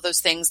know, all of those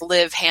things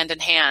live hand in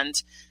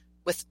hand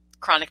with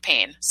chronic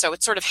pain. So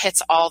it sort of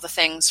hits all the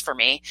things for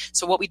me.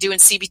 So what we do in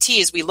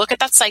CBT is we look at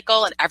that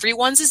cycle, and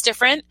everyone's is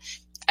different.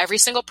 Every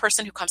single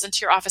person who comes into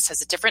your office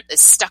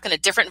is stuck in a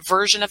different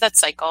version of that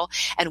cycle,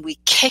 and we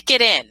kick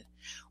it in.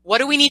 What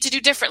do we need to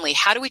do differently?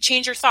 How do we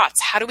change your thoughts?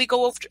 How do we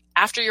go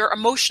after your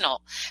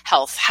emotional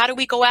health? How do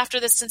we go after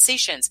the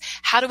sensations?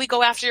 How do we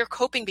go after your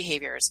coping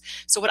behaviors?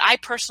 So what I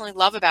personally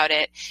love about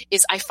it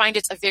is I find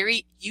it's a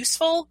very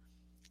useful,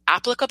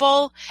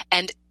 applicable,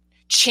 and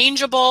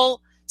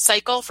changeable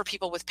cycle for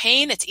people with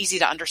pain. It's easy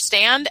to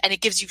understand, and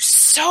it gives you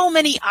so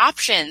many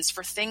options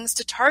for things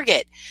to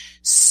target.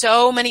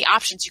 So many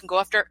options. You can go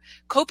after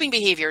coping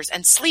behaviors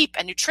and sleep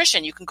and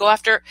nutrition. You can go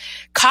after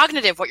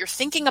cognitive, what you're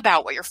thinking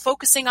about, what you're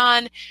focusing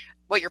on,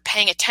 what you're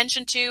paying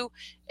attention to.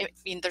 I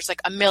mean, there's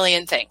like a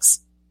million things.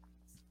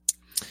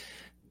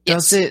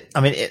 Does it?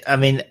 I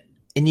mean,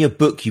 in your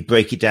book, you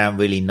break it down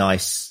really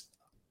nice.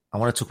 I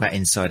want to talk about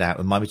Inside Out.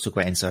 Remind me to talk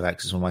about Inside Out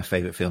because it's one of my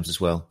favorite films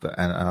as well.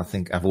 And I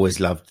think I've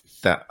always loved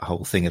that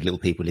whole thing of little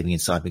people living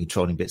inside, being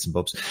controlling bits and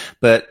bobs.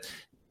 But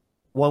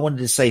what I wanted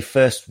to say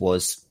first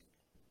was,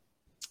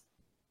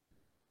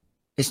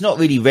 it's not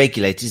really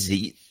regulated, is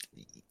it?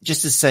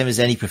 Just the same as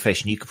any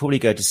profession, you could probably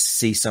go to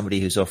see somebody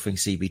who's offering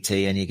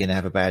CBT and you're going to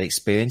have a bad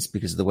experience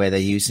because of the way they're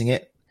using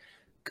it.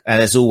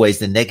 And as always,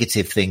 the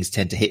negative things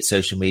tend to hit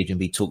social media and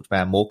be talked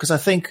about more. Because I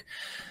think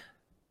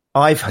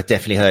I've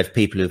definitely heard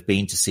people who have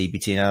been to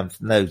CBT, and I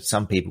know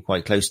some people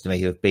quite close to me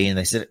who have been, and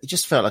they said, it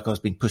just felt like I was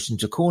being pushed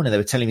into a corner. They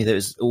were telling me that it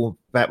was all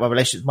about my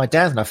relationship with my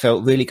dad, and I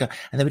felt really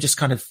and they were just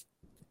kind of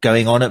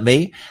going on at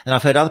me. And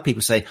I've heard other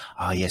people say,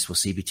 oh yes, well,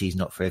 CBT is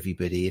not for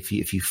everybody. If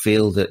you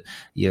feel that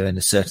you're in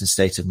a certain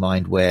state of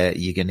mind where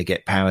you're going to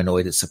get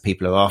paranoid that some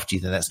people are after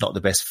you, then that's not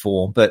the best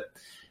form. But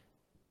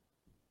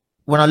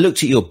when I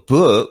looked at your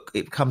book,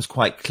 it becomes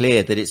quite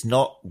clear that it's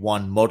not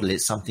one model.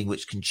 It's something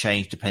which can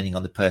change depending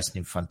on the person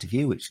in front of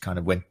you, which kind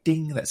of went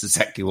ding. That's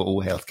exactly what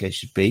all healthcare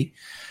should be.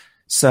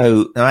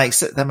 So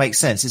that makes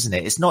sense, isn't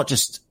it? It's not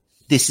just,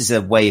 this is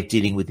a way of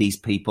dealing with these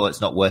people.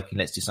 It's not working.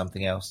 Let's do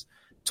something else.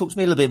 Talk to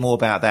me a little bit more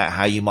about that,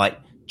 how you might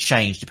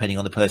change depending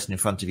on the person in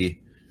front of you.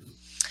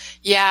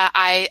 Yeah,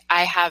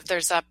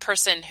 there's a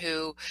person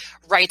who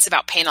writes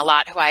about pain a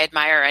lot who I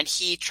admire, and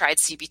he tried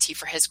CBT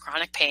for his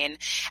chronic pain.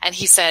 And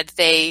he said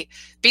they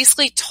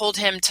basically told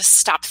him to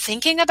stop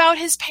thinking about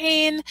his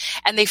pain,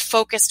 and they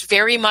focused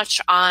very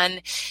much on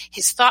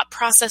his thought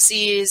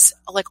processes,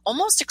 like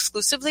almost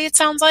exclusively, it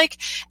sounds like.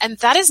 And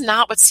that is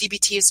not what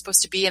CBT is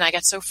supposed to be. And I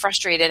get so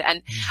frustrated.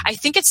 And I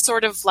think it's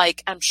sort of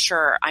like, I'm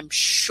sure,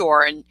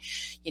 and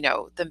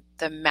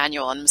the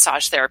manual and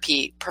massage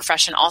therapy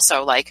profession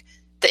also, like,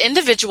 the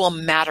individual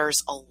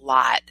matters a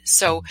lot.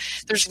 So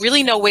there's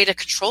really no way to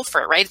control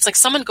for it, right? It's like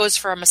someone goes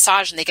for a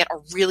massage and they get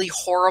a really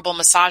horrible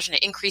massage and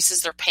it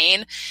increases their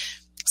pain.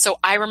 So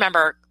I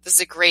remember, this is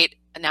a great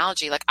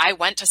analogy. Like I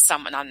went to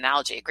someone, not an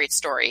analogy, a great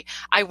story.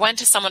 I went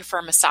to someone for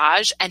a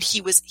massage and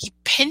he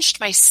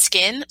pinched my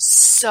skin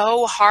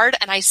so hard.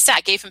 And I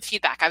gave him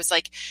feedback. I was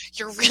like,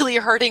 you're really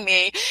hurting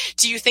me.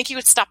 Do you think he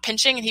would stop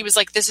pinching? And he was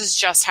like, this is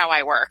just how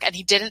I work. And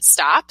he didn't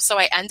stop. So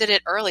I ended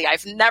it early.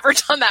 I've never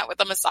done that with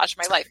a massage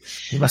in my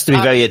life. You must have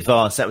been very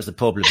advanced. That was the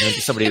problem.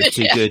 Somebody who was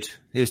too good.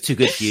 It was too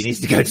good for you. He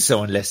needs to go to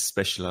someone less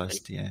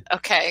specialized. Yeah.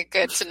 Okay.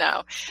 Good to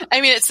know.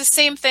 I mean, it's the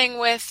same thing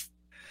with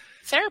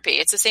therapy.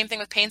 It's the same thing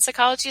with pain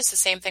psychology. It's the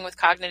same thing with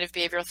cognitive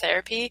behavioral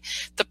therapy.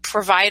 The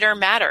provider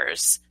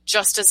matters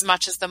just as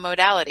much as the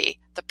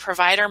modality. The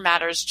provider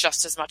matters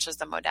just as much as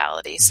the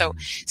modality. So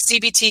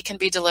CBT can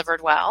be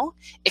delivered well.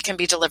 It can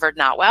be delivered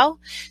not well.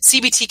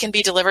 CBT can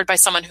be delivered by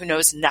someone who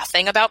knows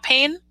nothing about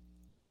pain.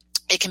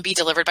 It can be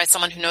delivered by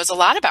someone who knows a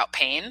lot about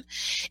pain.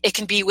 It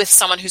can be with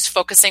someone who's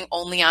focusing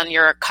only on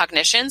your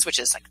cognitions, which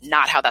is like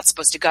not how that's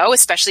supposed to go,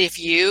 especially if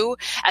you,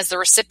 as the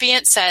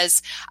recipient,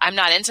 says, I'm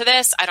not into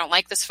this. I don't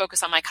like this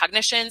focus on my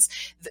cognitions.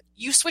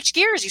 You switch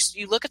gears.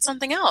 You look at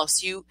something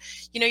else. You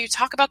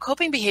talk about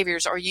coping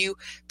behaviors, or you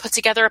put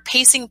together a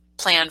pacing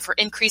plan for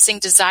increasing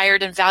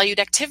desired and valued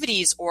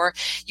activities, or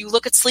you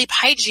look at sleep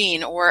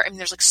hygiene,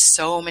 there's like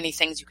so many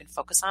things you can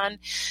focus on.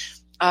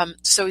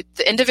 So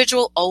the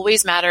individual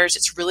always matters.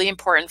 It's really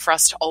important for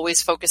us to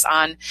always focus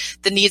on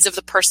the needs of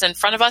the person in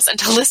front of us and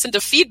to listen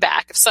to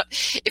feedback.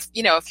 If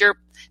your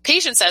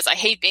patient says, I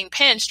hate being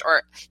pinched,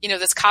 or,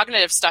 this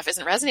cognitive stuff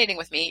isn't resonating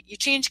with me, you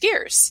change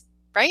gears,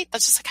 right?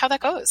 That's just like how that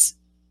goes.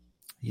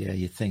 Yeah,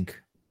 you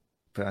think.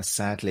 But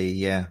sadly,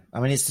 yeah. I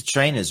mean, it's the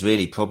trainers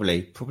really,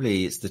 probably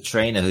it's the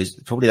trainer who's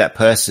probably that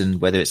person,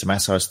 whether it's a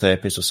massage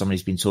therapist or somebody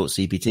who's been taught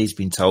CBT, has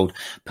been told,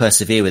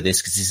 persevere with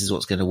this because this is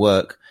what's going to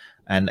work.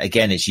 And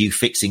again, it's you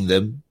fixing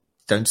them.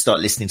 Don't start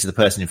listening to the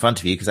person in front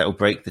of you because that will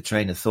break the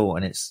train of thought.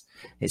 And it's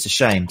a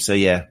shame. So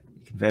yeah,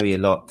 it can vary a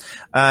lot.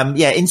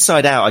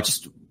 Inside Out.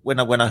 When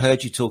I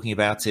heard you talking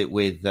about it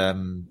with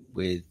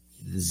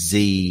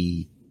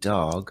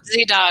Z-Dog.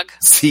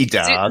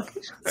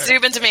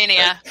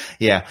 Zubindomania.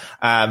 Yeah.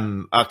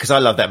 Cause I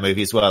love that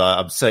movie as well.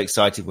 I'm so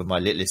excited when my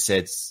littlest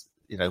says,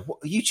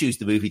 you choose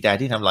the movie,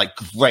 Daddy. And I'm like,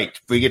 great,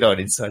 bring it on,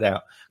 Inside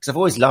Out. Cause I've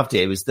always loved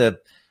it.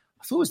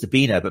 I thought it was the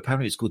Beano, but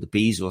apparently it's called the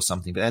Bees or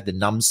something. But they had the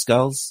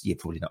numbskulls. You're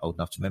probably not old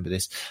enough to remember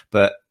this,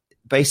 but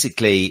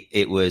basically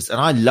it was, and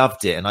I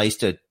loved it. And I used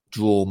to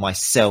draw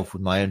myself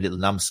with my own little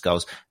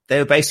numbskulls. They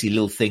were basically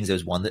little things. There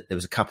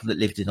was a couple that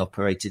lived and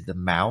operated the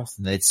mouth,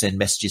 and they'd send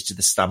messages to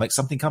the stomach,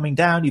 something coming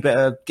down, you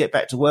better get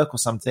back to work or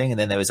something. And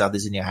then there was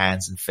others in your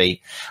hands and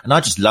feet. And I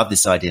just love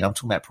this idea. And I'm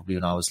talking about probably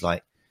when I was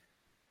like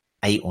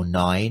 8 or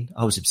 9.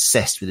 I was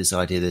obsessed with this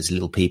idea. There's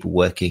little people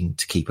working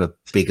to keep a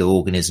bigger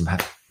organism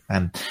happy.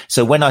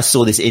 So when I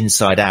saw this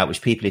Inside Out,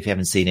 which people, if you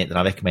haven't seen it, then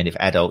I recommend it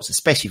for adults,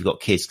 especially if you've got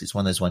kids, because it's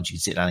one of those ones you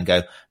can sit down and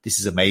go, this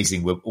is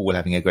amazing. We're all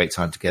having a great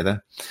time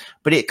together.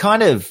 But I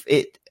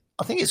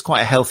think it's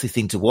quite a healthy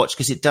thing to watch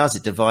because it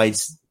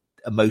divides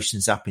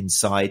emotions up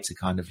inside to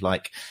kind of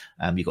like,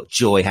 you've got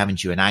joy,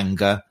 haven't you, and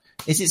anger.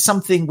 Is it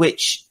something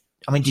which,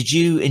 did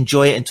you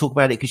enjoy it and talk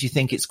about it because you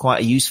think it's quite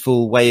a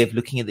useful way of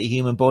looking at the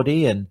human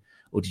body,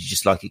 or did you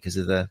just like it because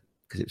it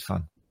was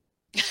fun?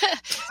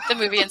 The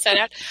movie Inside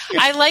Out.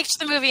 I liked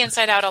the movie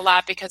Inside Out a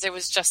lot because it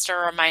was just a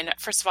reminder.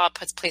 First of all,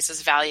 it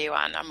places value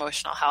on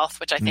emotional health,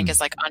 which I think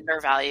is like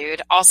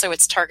undervalued. Also,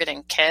 it's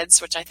targeting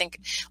kids, which I think,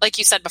 like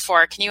you said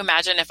before, can you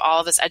imagine if all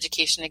of this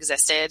education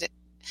existed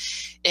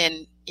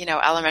in,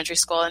 elementary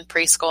school and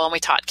preschool, and we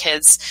taught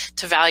kids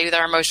to value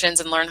their emotions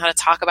and learn how to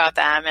talk about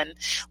them and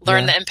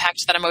learn the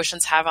impact that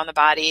emotions have on the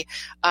body.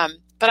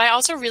 But I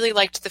also really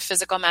liked the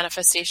physical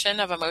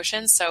manifestation of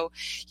emotions. So,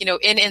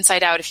 in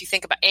Inside Out, if you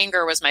think about,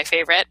 anger was my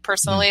favorite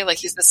personally. Like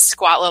he's this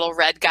squat little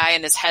red guy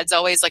and his head's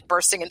always like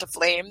bursting into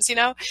flames,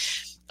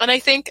 And I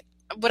think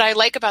what I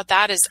like about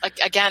that is,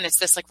 again, it's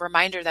this like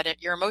reminder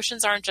that your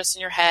emotions aren't just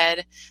in your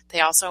head. They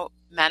also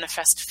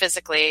manifest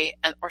physically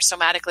or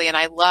somatically. And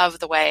I love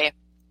the way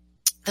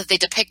that they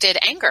depicted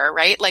anger,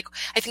 right? Like,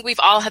 I think we've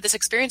all had this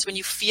experience when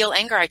you feel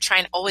anger. I try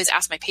and always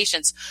ask my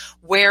patients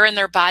where in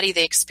their body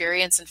they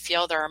experience and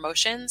feel their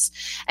emotions,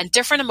 and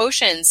different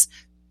emotions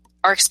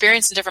are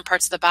experienced in different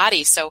parts of the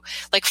body. So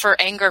like for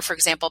anger, for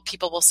example,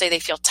 people will say they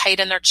feel tight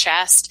in their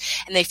chest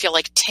and they feel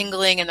like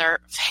tingling in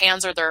their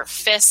hands or their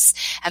fists,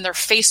 and their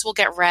face will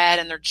get red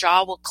and their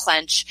jaw will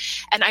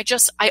clench. And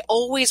I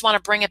always want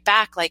to bring it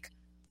back. Like,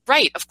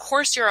 right, of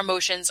course your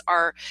emotions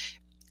are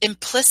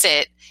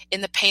implicit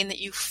in the pain that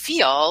you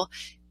feel,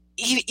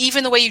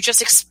 even the way you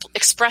just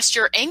expressed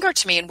your anger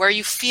to me and where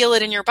you feel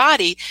it in your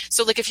body.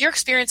 So like if you're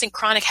experiencing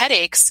chronic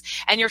headaches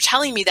and you're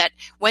telling me that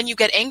when you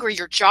get angry,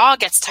 your jaw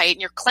gets tight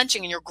and you're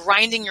clenching and you're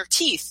grinding your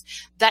teeth,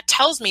 that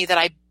tells me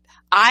that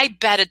I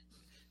bet a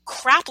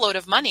crap load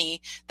of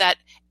money that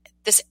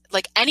this,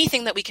 like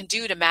anything that we can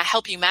do to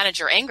help you manage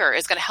your anger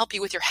is going to help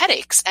you with your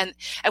headaches. And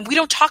we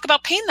don't talk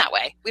about pain that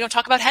way. We don't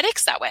talk about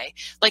headaches that way.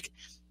 Like,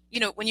 you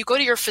know, when you go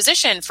to your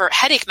physician for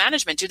headache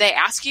management, do they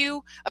ask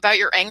you about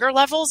your anger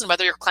levels and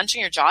whether you're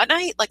clenching your jaw at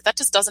night? Like, that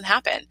just doesn't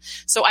happen.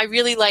 So I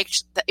really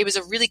liked that it was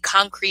a really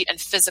concrete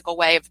and physical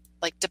way of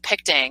like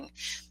depicting.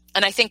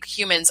 And I think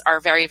humans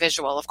are very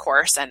visual, of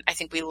course. And I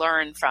think we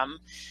learn from,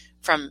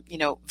 you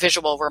know,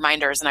 visual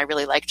reminders. And I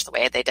really liked the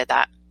way they did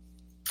that.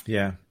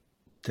 Yeah,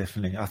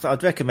 definitely.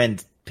 I'd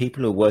recommend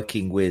people who are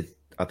working with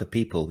other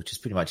people, which is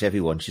pretty much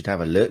everyone, should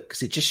have a look,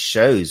 because it just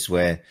shows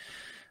where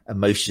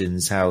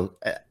emotions, how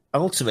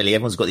ultimately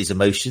everyone's got these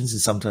emotions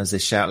and sometimes they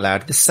shout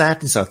loud. The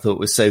sadness I thought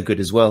was so good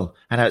as well,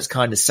 and how it's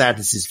kind of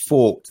sadness is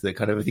forked, that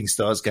kind of everything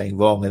starts going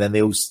wrong and then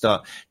they all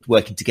start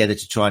working together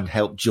to try and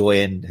help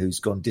Joy-Ann,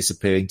 who's gone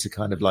disappearing to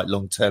kind of like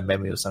long-term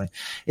memory or something.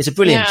 It's a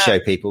brilliant show,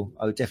 people.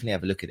 I would definitely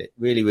have a look at it.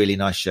 Really, really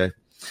nice show.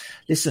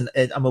 Listen,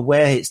 I'm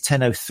aware it's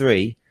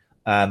 10:03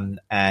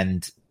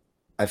 and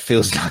it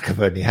feels like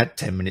I've only had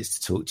 10 minutes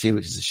to talk to you,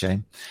 which is a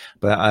shame.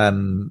 But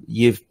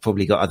you've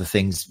probably got other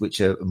things which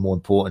are more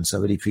important, so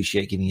I really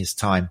appreciate giving us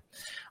time.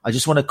 I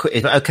just want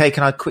to, okay,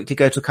 can I quickly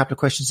go to a couple of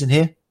questions in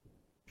here?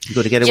 You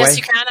got to get away? Yes,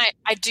 you can.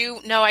 I do.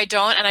 No, I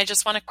don't. And I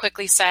just want to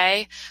quickly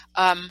say,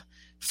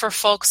 for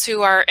folks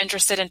who are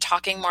interested in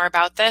talking more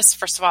about this,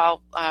 first of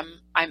all,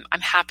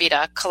 I'm happy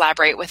to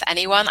collaborate with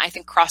anyone. I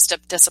think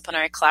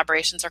cross-disciplinary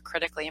collaborations are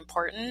critically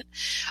important.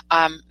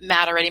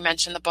 Matt already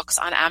mentioned the books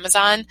on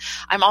Amazon.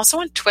 I'm also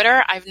on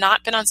Twitter. I've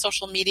not been on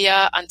social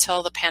media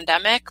until the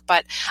pandemic,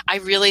 but I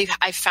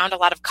found a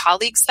lot of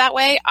colleagues that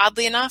way,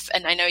 oddly enough.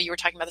 And I know you were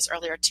talking about this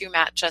earlier too,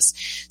 Matt.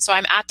 So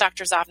I'm at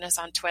Dr. Zoffness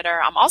on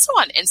Twitter. I'm also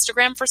on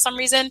Instagram for some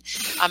reason.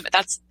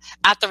 That's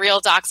at The Real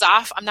Doc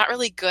Zoff. I'm not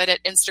really good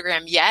at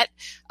Instagram yet,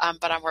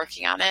 but I'm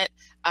working on it.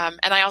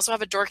 And I also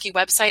have a dorky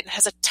website. It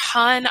has a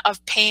ton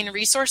of pain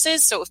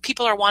resources. So if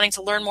people are wanting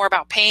to learn more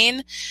about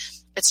pain,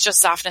 it's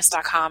just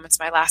zoffness.com. It's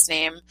my last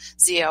name,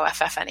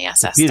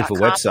 ZOFFNESS.com. Beautiful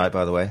website,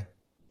 by the way.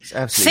 It's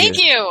absolutely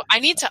Thank you. I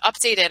need to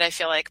update it, I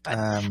feel like. But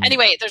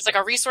anyway, there's like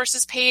a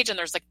resources page and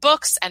there's like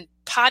books and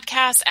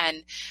podcasts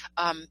and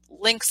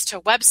links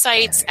to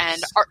websites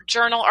and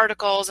journal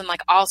articles and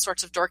like all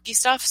sorts of dorky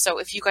stuff. So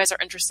if you guys are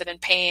interested in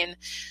pain,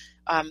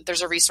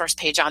 there's a resource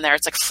page on there.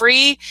 It's like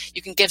free.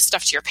 You can give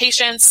stuff to your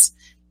patients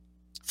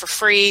for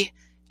free,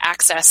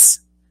 access,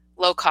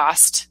 low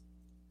cost,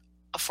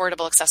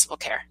 affordable, accessible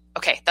care.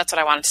 Okay, that's what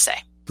I wanted to say.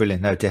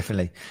 Brilliant. No,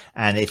 definitely.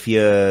 And if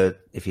you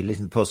listen to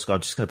the podcast, I'm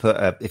just going to put,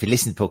 if you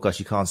listen to the podcast,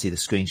 you can't see the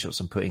screenshots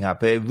I'm putting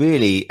up, but it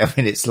really, I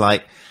mean, it's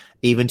like,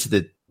 even to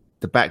the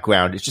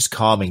background, it's just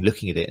calming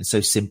looking at it and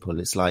so simple.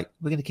 It's like,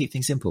 we're going to keep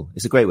things simple.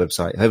 It's a great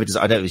website. I hope I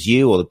don't know if it was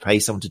you or to pay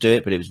someone to do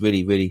it, but it was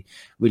really, really,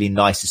 really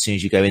nice as soon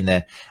as you go in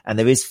there. And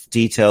there is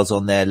details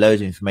on there,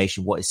 loads of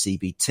information. What is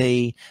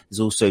CBT? There's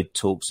also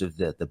talks of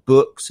the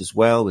books as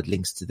well with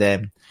links to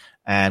them.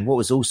 And what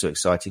was also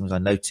exciting was I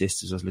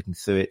noticed as I was looking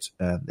through it,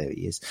 there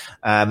he is,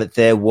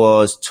 there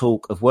was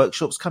talk of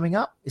workshops coming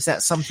up. Is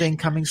that something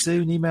coming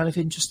soon? Email if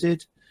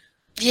interested.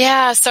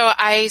 Yeah, so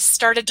I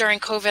started during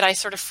COVID. I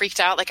sort of freaked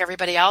out like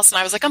everybody else, and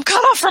I was like, I'm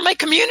cut off from my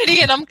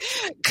community, and I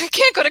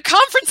can't go to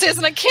conferences,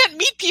 and I can't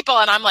meet people,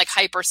 and I'm like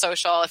hyper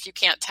social, if you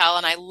can't tell,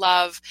 and I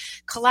love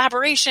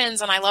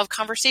collaborations, and I love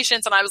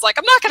conversations, and I was like,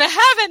 I'm not going to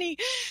have any.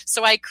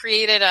 So I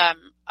created a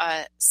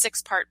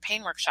 6-part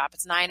pain workshop.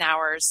 It's 9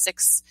 hours,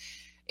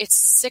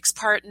 It's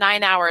 6-part,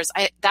 9 hours.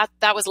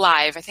 That was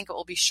live. I think it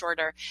will be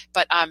shorter,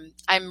 but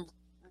I'm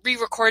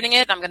re-recording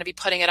it. I'm going to be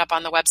putting it up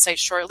on the website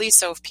shortly.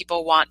 So if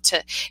people want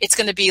to, it's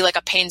going to be like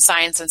a pain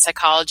science and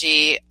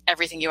psychology,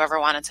 everything you ever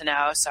wanted to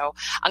know. So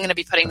I'm going to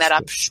be putting that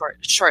up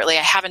shortly.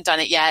 I haven't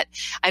done it yet.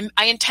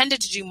 I intended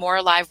to do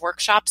more live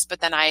workshops, but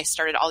then I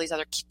started all these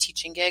other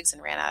teaching gigs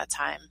and ran out of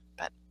time.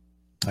 But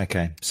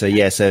okay. So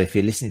yeah, so if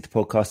you're listening to the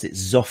podcast,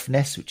 it's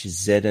Zoffness, which is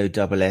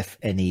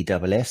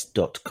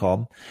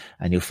ZOFFNESS.com,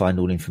 and you'll find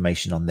all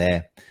information on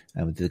there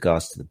with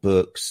regards to the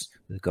books,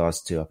 with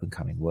regards to up and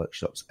coming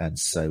workshops and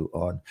so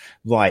on.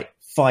 Right.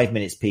 5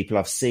 minutes, people.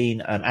 I've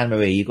seen,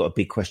 Anne-Marie, you've got a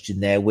big question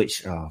there,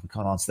 which we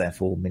can't answer that in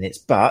 4 minutes,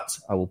 but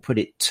I will put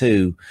it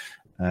to,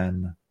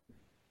 where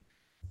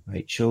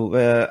Rachel.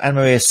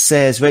 Anne-Maria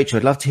says, Rachel,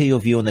 I'd love to hear your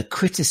view on the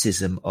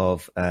criticism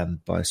of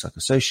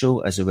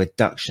biopsychosocial as a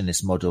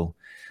reductionist model.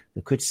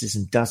 The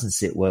criticism doesn't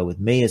sit well with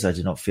me, as I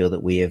do not feel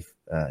that we have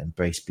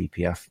embraced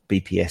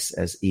BPS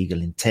as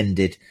Eagle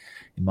intended.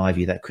 In my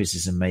view, that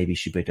criticism maybe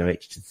should be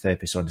directed to the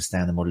therapist to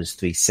understand the model as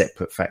 3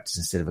 separate factors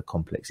instead of a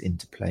complex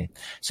interplay.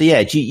 So yeah,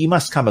 you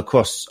must come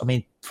across, I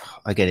mean,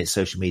 again, it's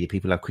social media.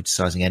 People are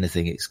criticizing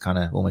anything. It's kind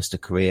of almost a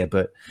career.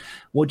 But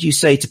what do you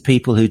say to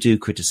people who do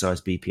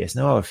criticize BPS?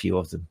 There are a few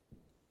of them.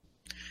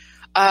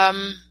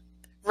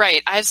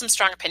 Right. I have some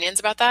strong opinions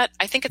about that.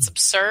 I think it's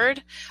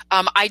absurd.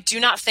 I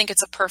do not think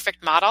it's a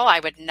perfect model. I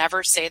would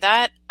never say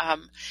that.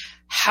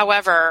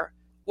 However,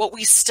 what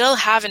we still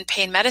have in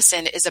pain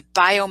medicine is a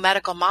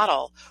biomedical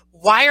model.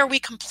 Why are we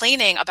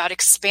complaining about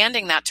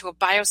expanding that to a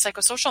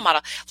biopsychosocial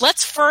model?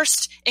 Let's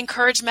first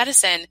encourage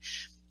medicine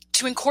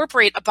to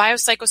incorporate a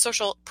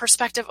biopsychosocial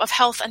perspective of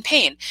health and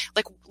pain.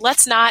 Like,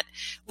 let's not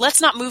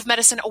move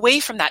medicine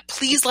away from that.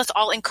 Please, let's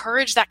all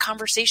encourage that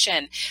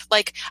conversation.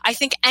 Like, I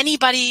think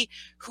anybody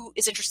who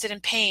is interested in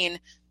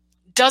pain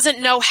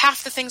doesn't know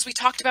half the things we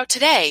talked about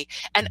today.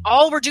 And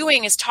all we're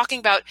doing is talking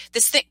about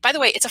this thing. By the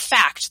way, it's a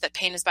fact that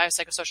pain is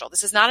biopsychosocial.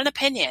 This is not an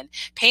opinion.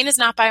 Pain is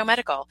not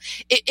biomedical.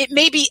 It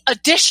may be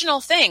additional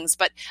things,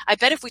 but I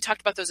bet if we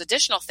talked about those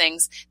additional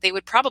things, they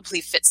would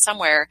probably fit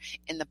somewhere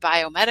in the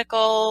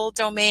biomedical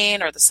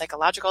domain or the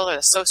psychological or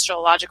the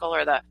sociological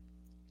or the...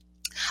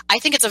 I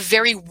think it's a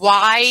very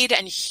wide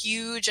and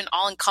huge and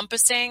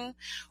all-encompassing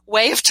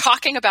way of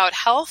talking about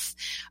health,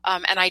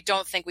 and I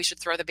don't think we should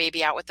throw the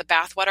baby out with the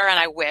bathwater, and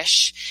I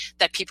wish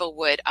that people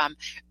would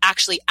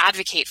actually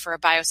advocate for a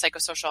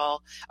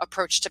biopsychosocial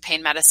approach to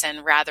pain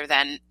medicine rather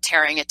than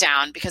tearing it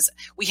down, because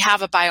we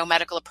have a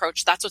biomedical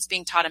approach. That's what's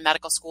being taught in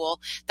medical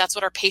school. That's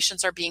what our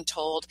patients are being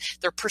told.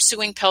 They're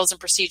pursuing pills and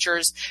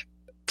procedures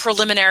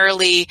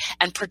preliminarily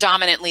and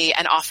predominantly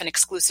and often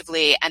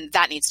exclusively, and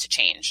that needs to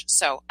change.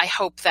 So I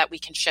hope that we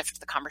can shift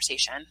the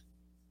conversation.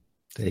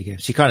 There you go.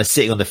 So you're kind of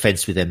sitting on the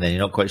fence with them then. You're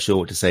not quite sure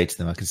what to say to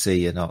them. I can see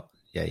you're not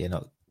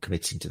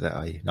committing to that,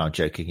 are you? No, I'm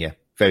joking. Yeah.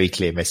 Very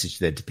clear message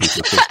then to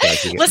people.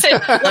 Listen,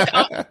 look,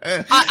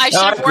 I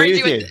should have warned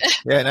you.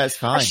 Yeah, that's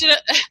fine.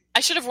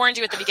 I should have warned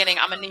you at the beginning.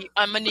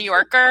 I'm a New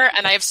Yorker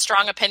and I have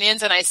strong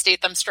opinions and I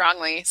state them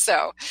strongly.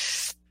 So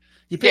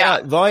You're a bit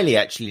like Riley,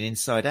 actually, in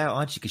Inside Out,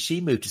 aren't you? Because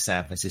she moved to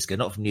San Francisco,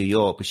 not from New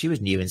York, but she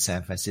was new in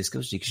San Francisco,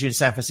 wasn't she? Because you're in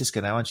San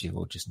Francisco now, aren't you?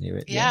 Or just near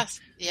it?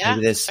 Yes. Yeah.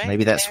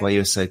 Maybe that's why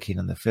you were so keen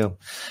on the film.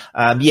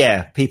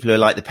 People who are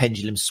like the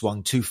pendulum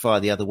swung too far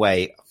the other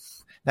way.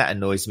 That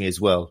annoys me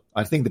as well.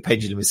 I think the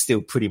pendulum is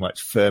still pretty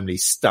much firmly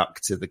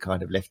stuck to the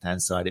kind of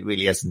left-hand side. It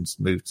really hasn't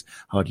moved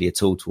hardly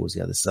at all towards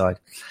the other side.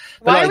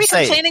 Why are we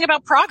complaining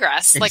about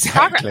progress? Exactly,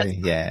 like progress.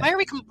 Yeah.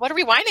 What are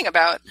we whining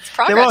about? It's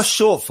progress. There are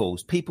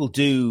shortfalls. People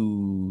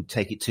do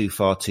take it too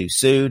far too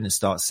soon and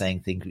start saying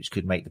things which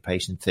could make the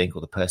patient think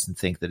or the person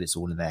think that it's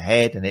all in their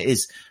head. And it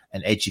is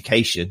an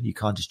education. You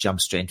can't just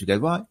jump straight into go,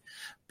 right.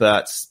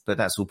 But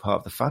that's all part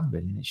of the fun,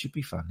 really. And it should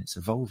be fun. It's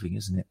evolving,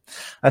 isn't it?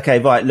 Okay,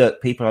 right.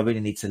 Look, people, I really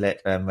need to let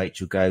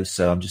Rachel go.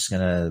 So I'm just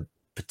going to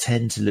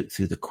pretend to look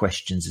through the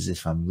questions as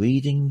if I'm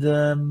reading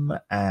them.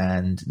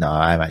 And no,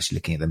 I'm actually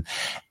looking at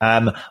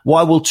them.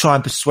 What I will try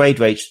and persuade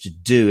Rachel to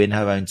do in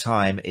her own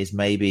time is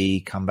maybe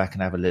come back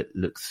and have a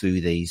look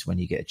through these when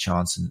you get a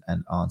chance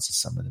and answer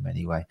some of them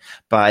anyway.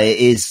 But it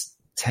is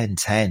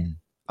 10:10.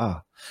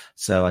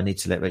 So I need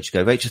to let Rachel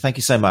go. Rachel, thank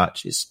you so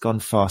much. It's gone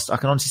fast. I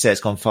can honestly say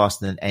it's gone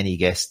faster than any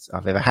guest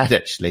I've ever had,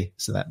 actually.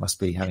 So that must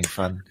be having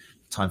fun.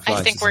 Time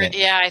flies.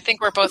 I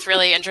think we're both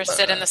really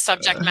interested in the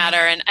subject matter,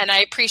 and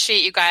I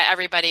appreciate you guys,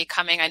 everybody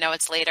coming. I know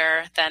it's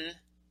later than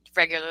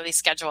regularly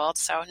scheduled,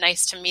 so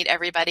nice to meet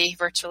everybody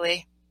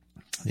virtually.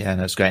 Yeah,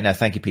 that's great. No,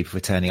 thank you, people,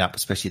 for turning up,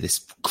 especially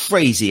this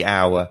crazy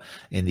hour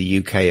in the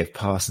UK of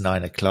past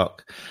 9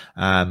 o'clock.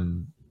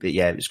 But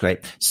yeah, it was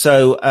great.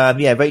 So,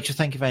 Rachel,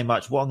 thank you very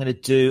much. What I'm going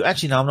to do,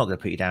 actually, no, I'm not going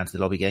to put you down to the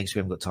lobby game because we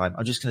haven't got time.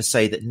 I'm just going to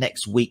say that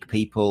next week,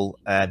 people,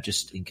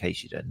 just in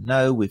case you don't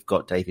know, we've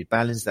got David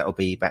Ballins. That'll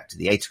be back to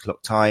the 8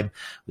 o'clock time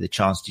with a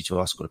chance for you to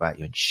ask all about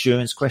your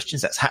insurance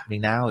questions. That's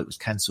happening now. It was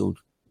cancelled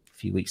a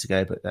few weeks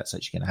ago, but that's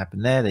actually going to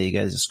happen there. There you go.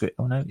 There's a script.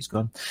 Oh no, it's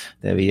gone.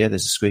 There we go.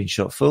 There's a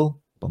screenshot full.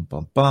 Bum,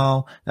 bum,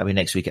 bum. That'll be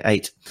next week at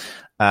 8.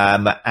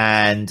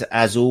 And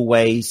as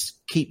always,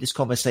 keep this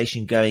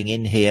conversation going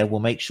in here. We'll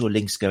make sure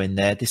links go in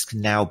there. This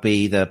can now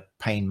be the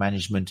pain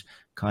management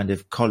kind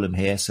of column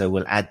here. So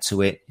we'll add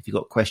to it. If you've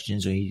got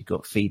questions or you've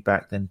got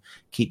feedback, then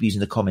keep using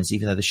the comments.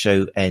 Even though the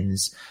show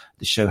ends,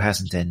 the show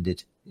hasn't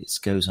ended. It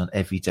goes on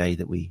every day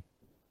that we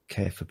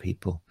care for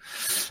people.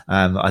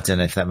 I don't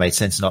know if that made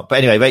sense or not. But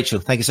anyway,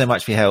 Rachel, thank you so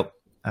much for your help.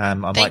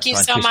 Thank you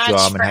so much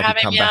for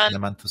having me back on in a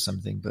month or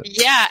something. But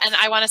yeah, and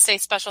I want to say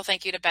special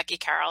thank you to Becky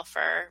Carroll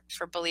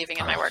for believing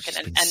in my work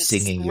and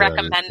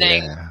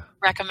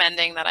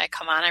recommending that I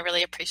come on. I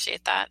really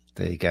appreciate that.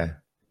 There you go,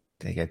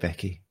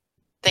 Becky.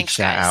 Thanks,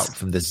 shout guys. out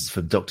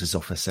from Doctor's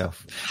Off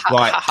herself.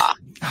 Right.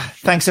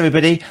 Thanks,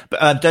 everybody.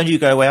 But don't you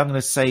go away. I'm going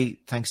to say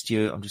thanks to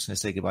you. I'm just going to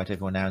say goodbye to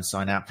everyone now and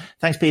sign out.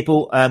 Thanks,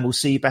 people. We'll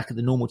see you back at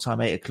the normal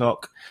time, 8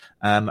 o'clock.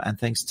 And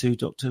thanks to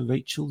Dr.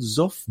 Rachel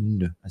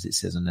Zoffn, as it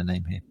says on the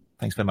name here.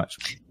 Thanks very much.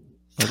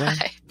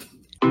 Bye.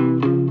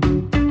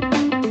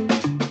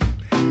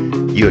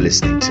 You're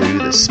listening to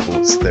the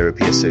Sports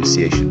Therapy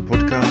Association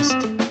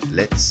podcast.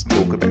 Let's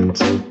talk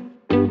about.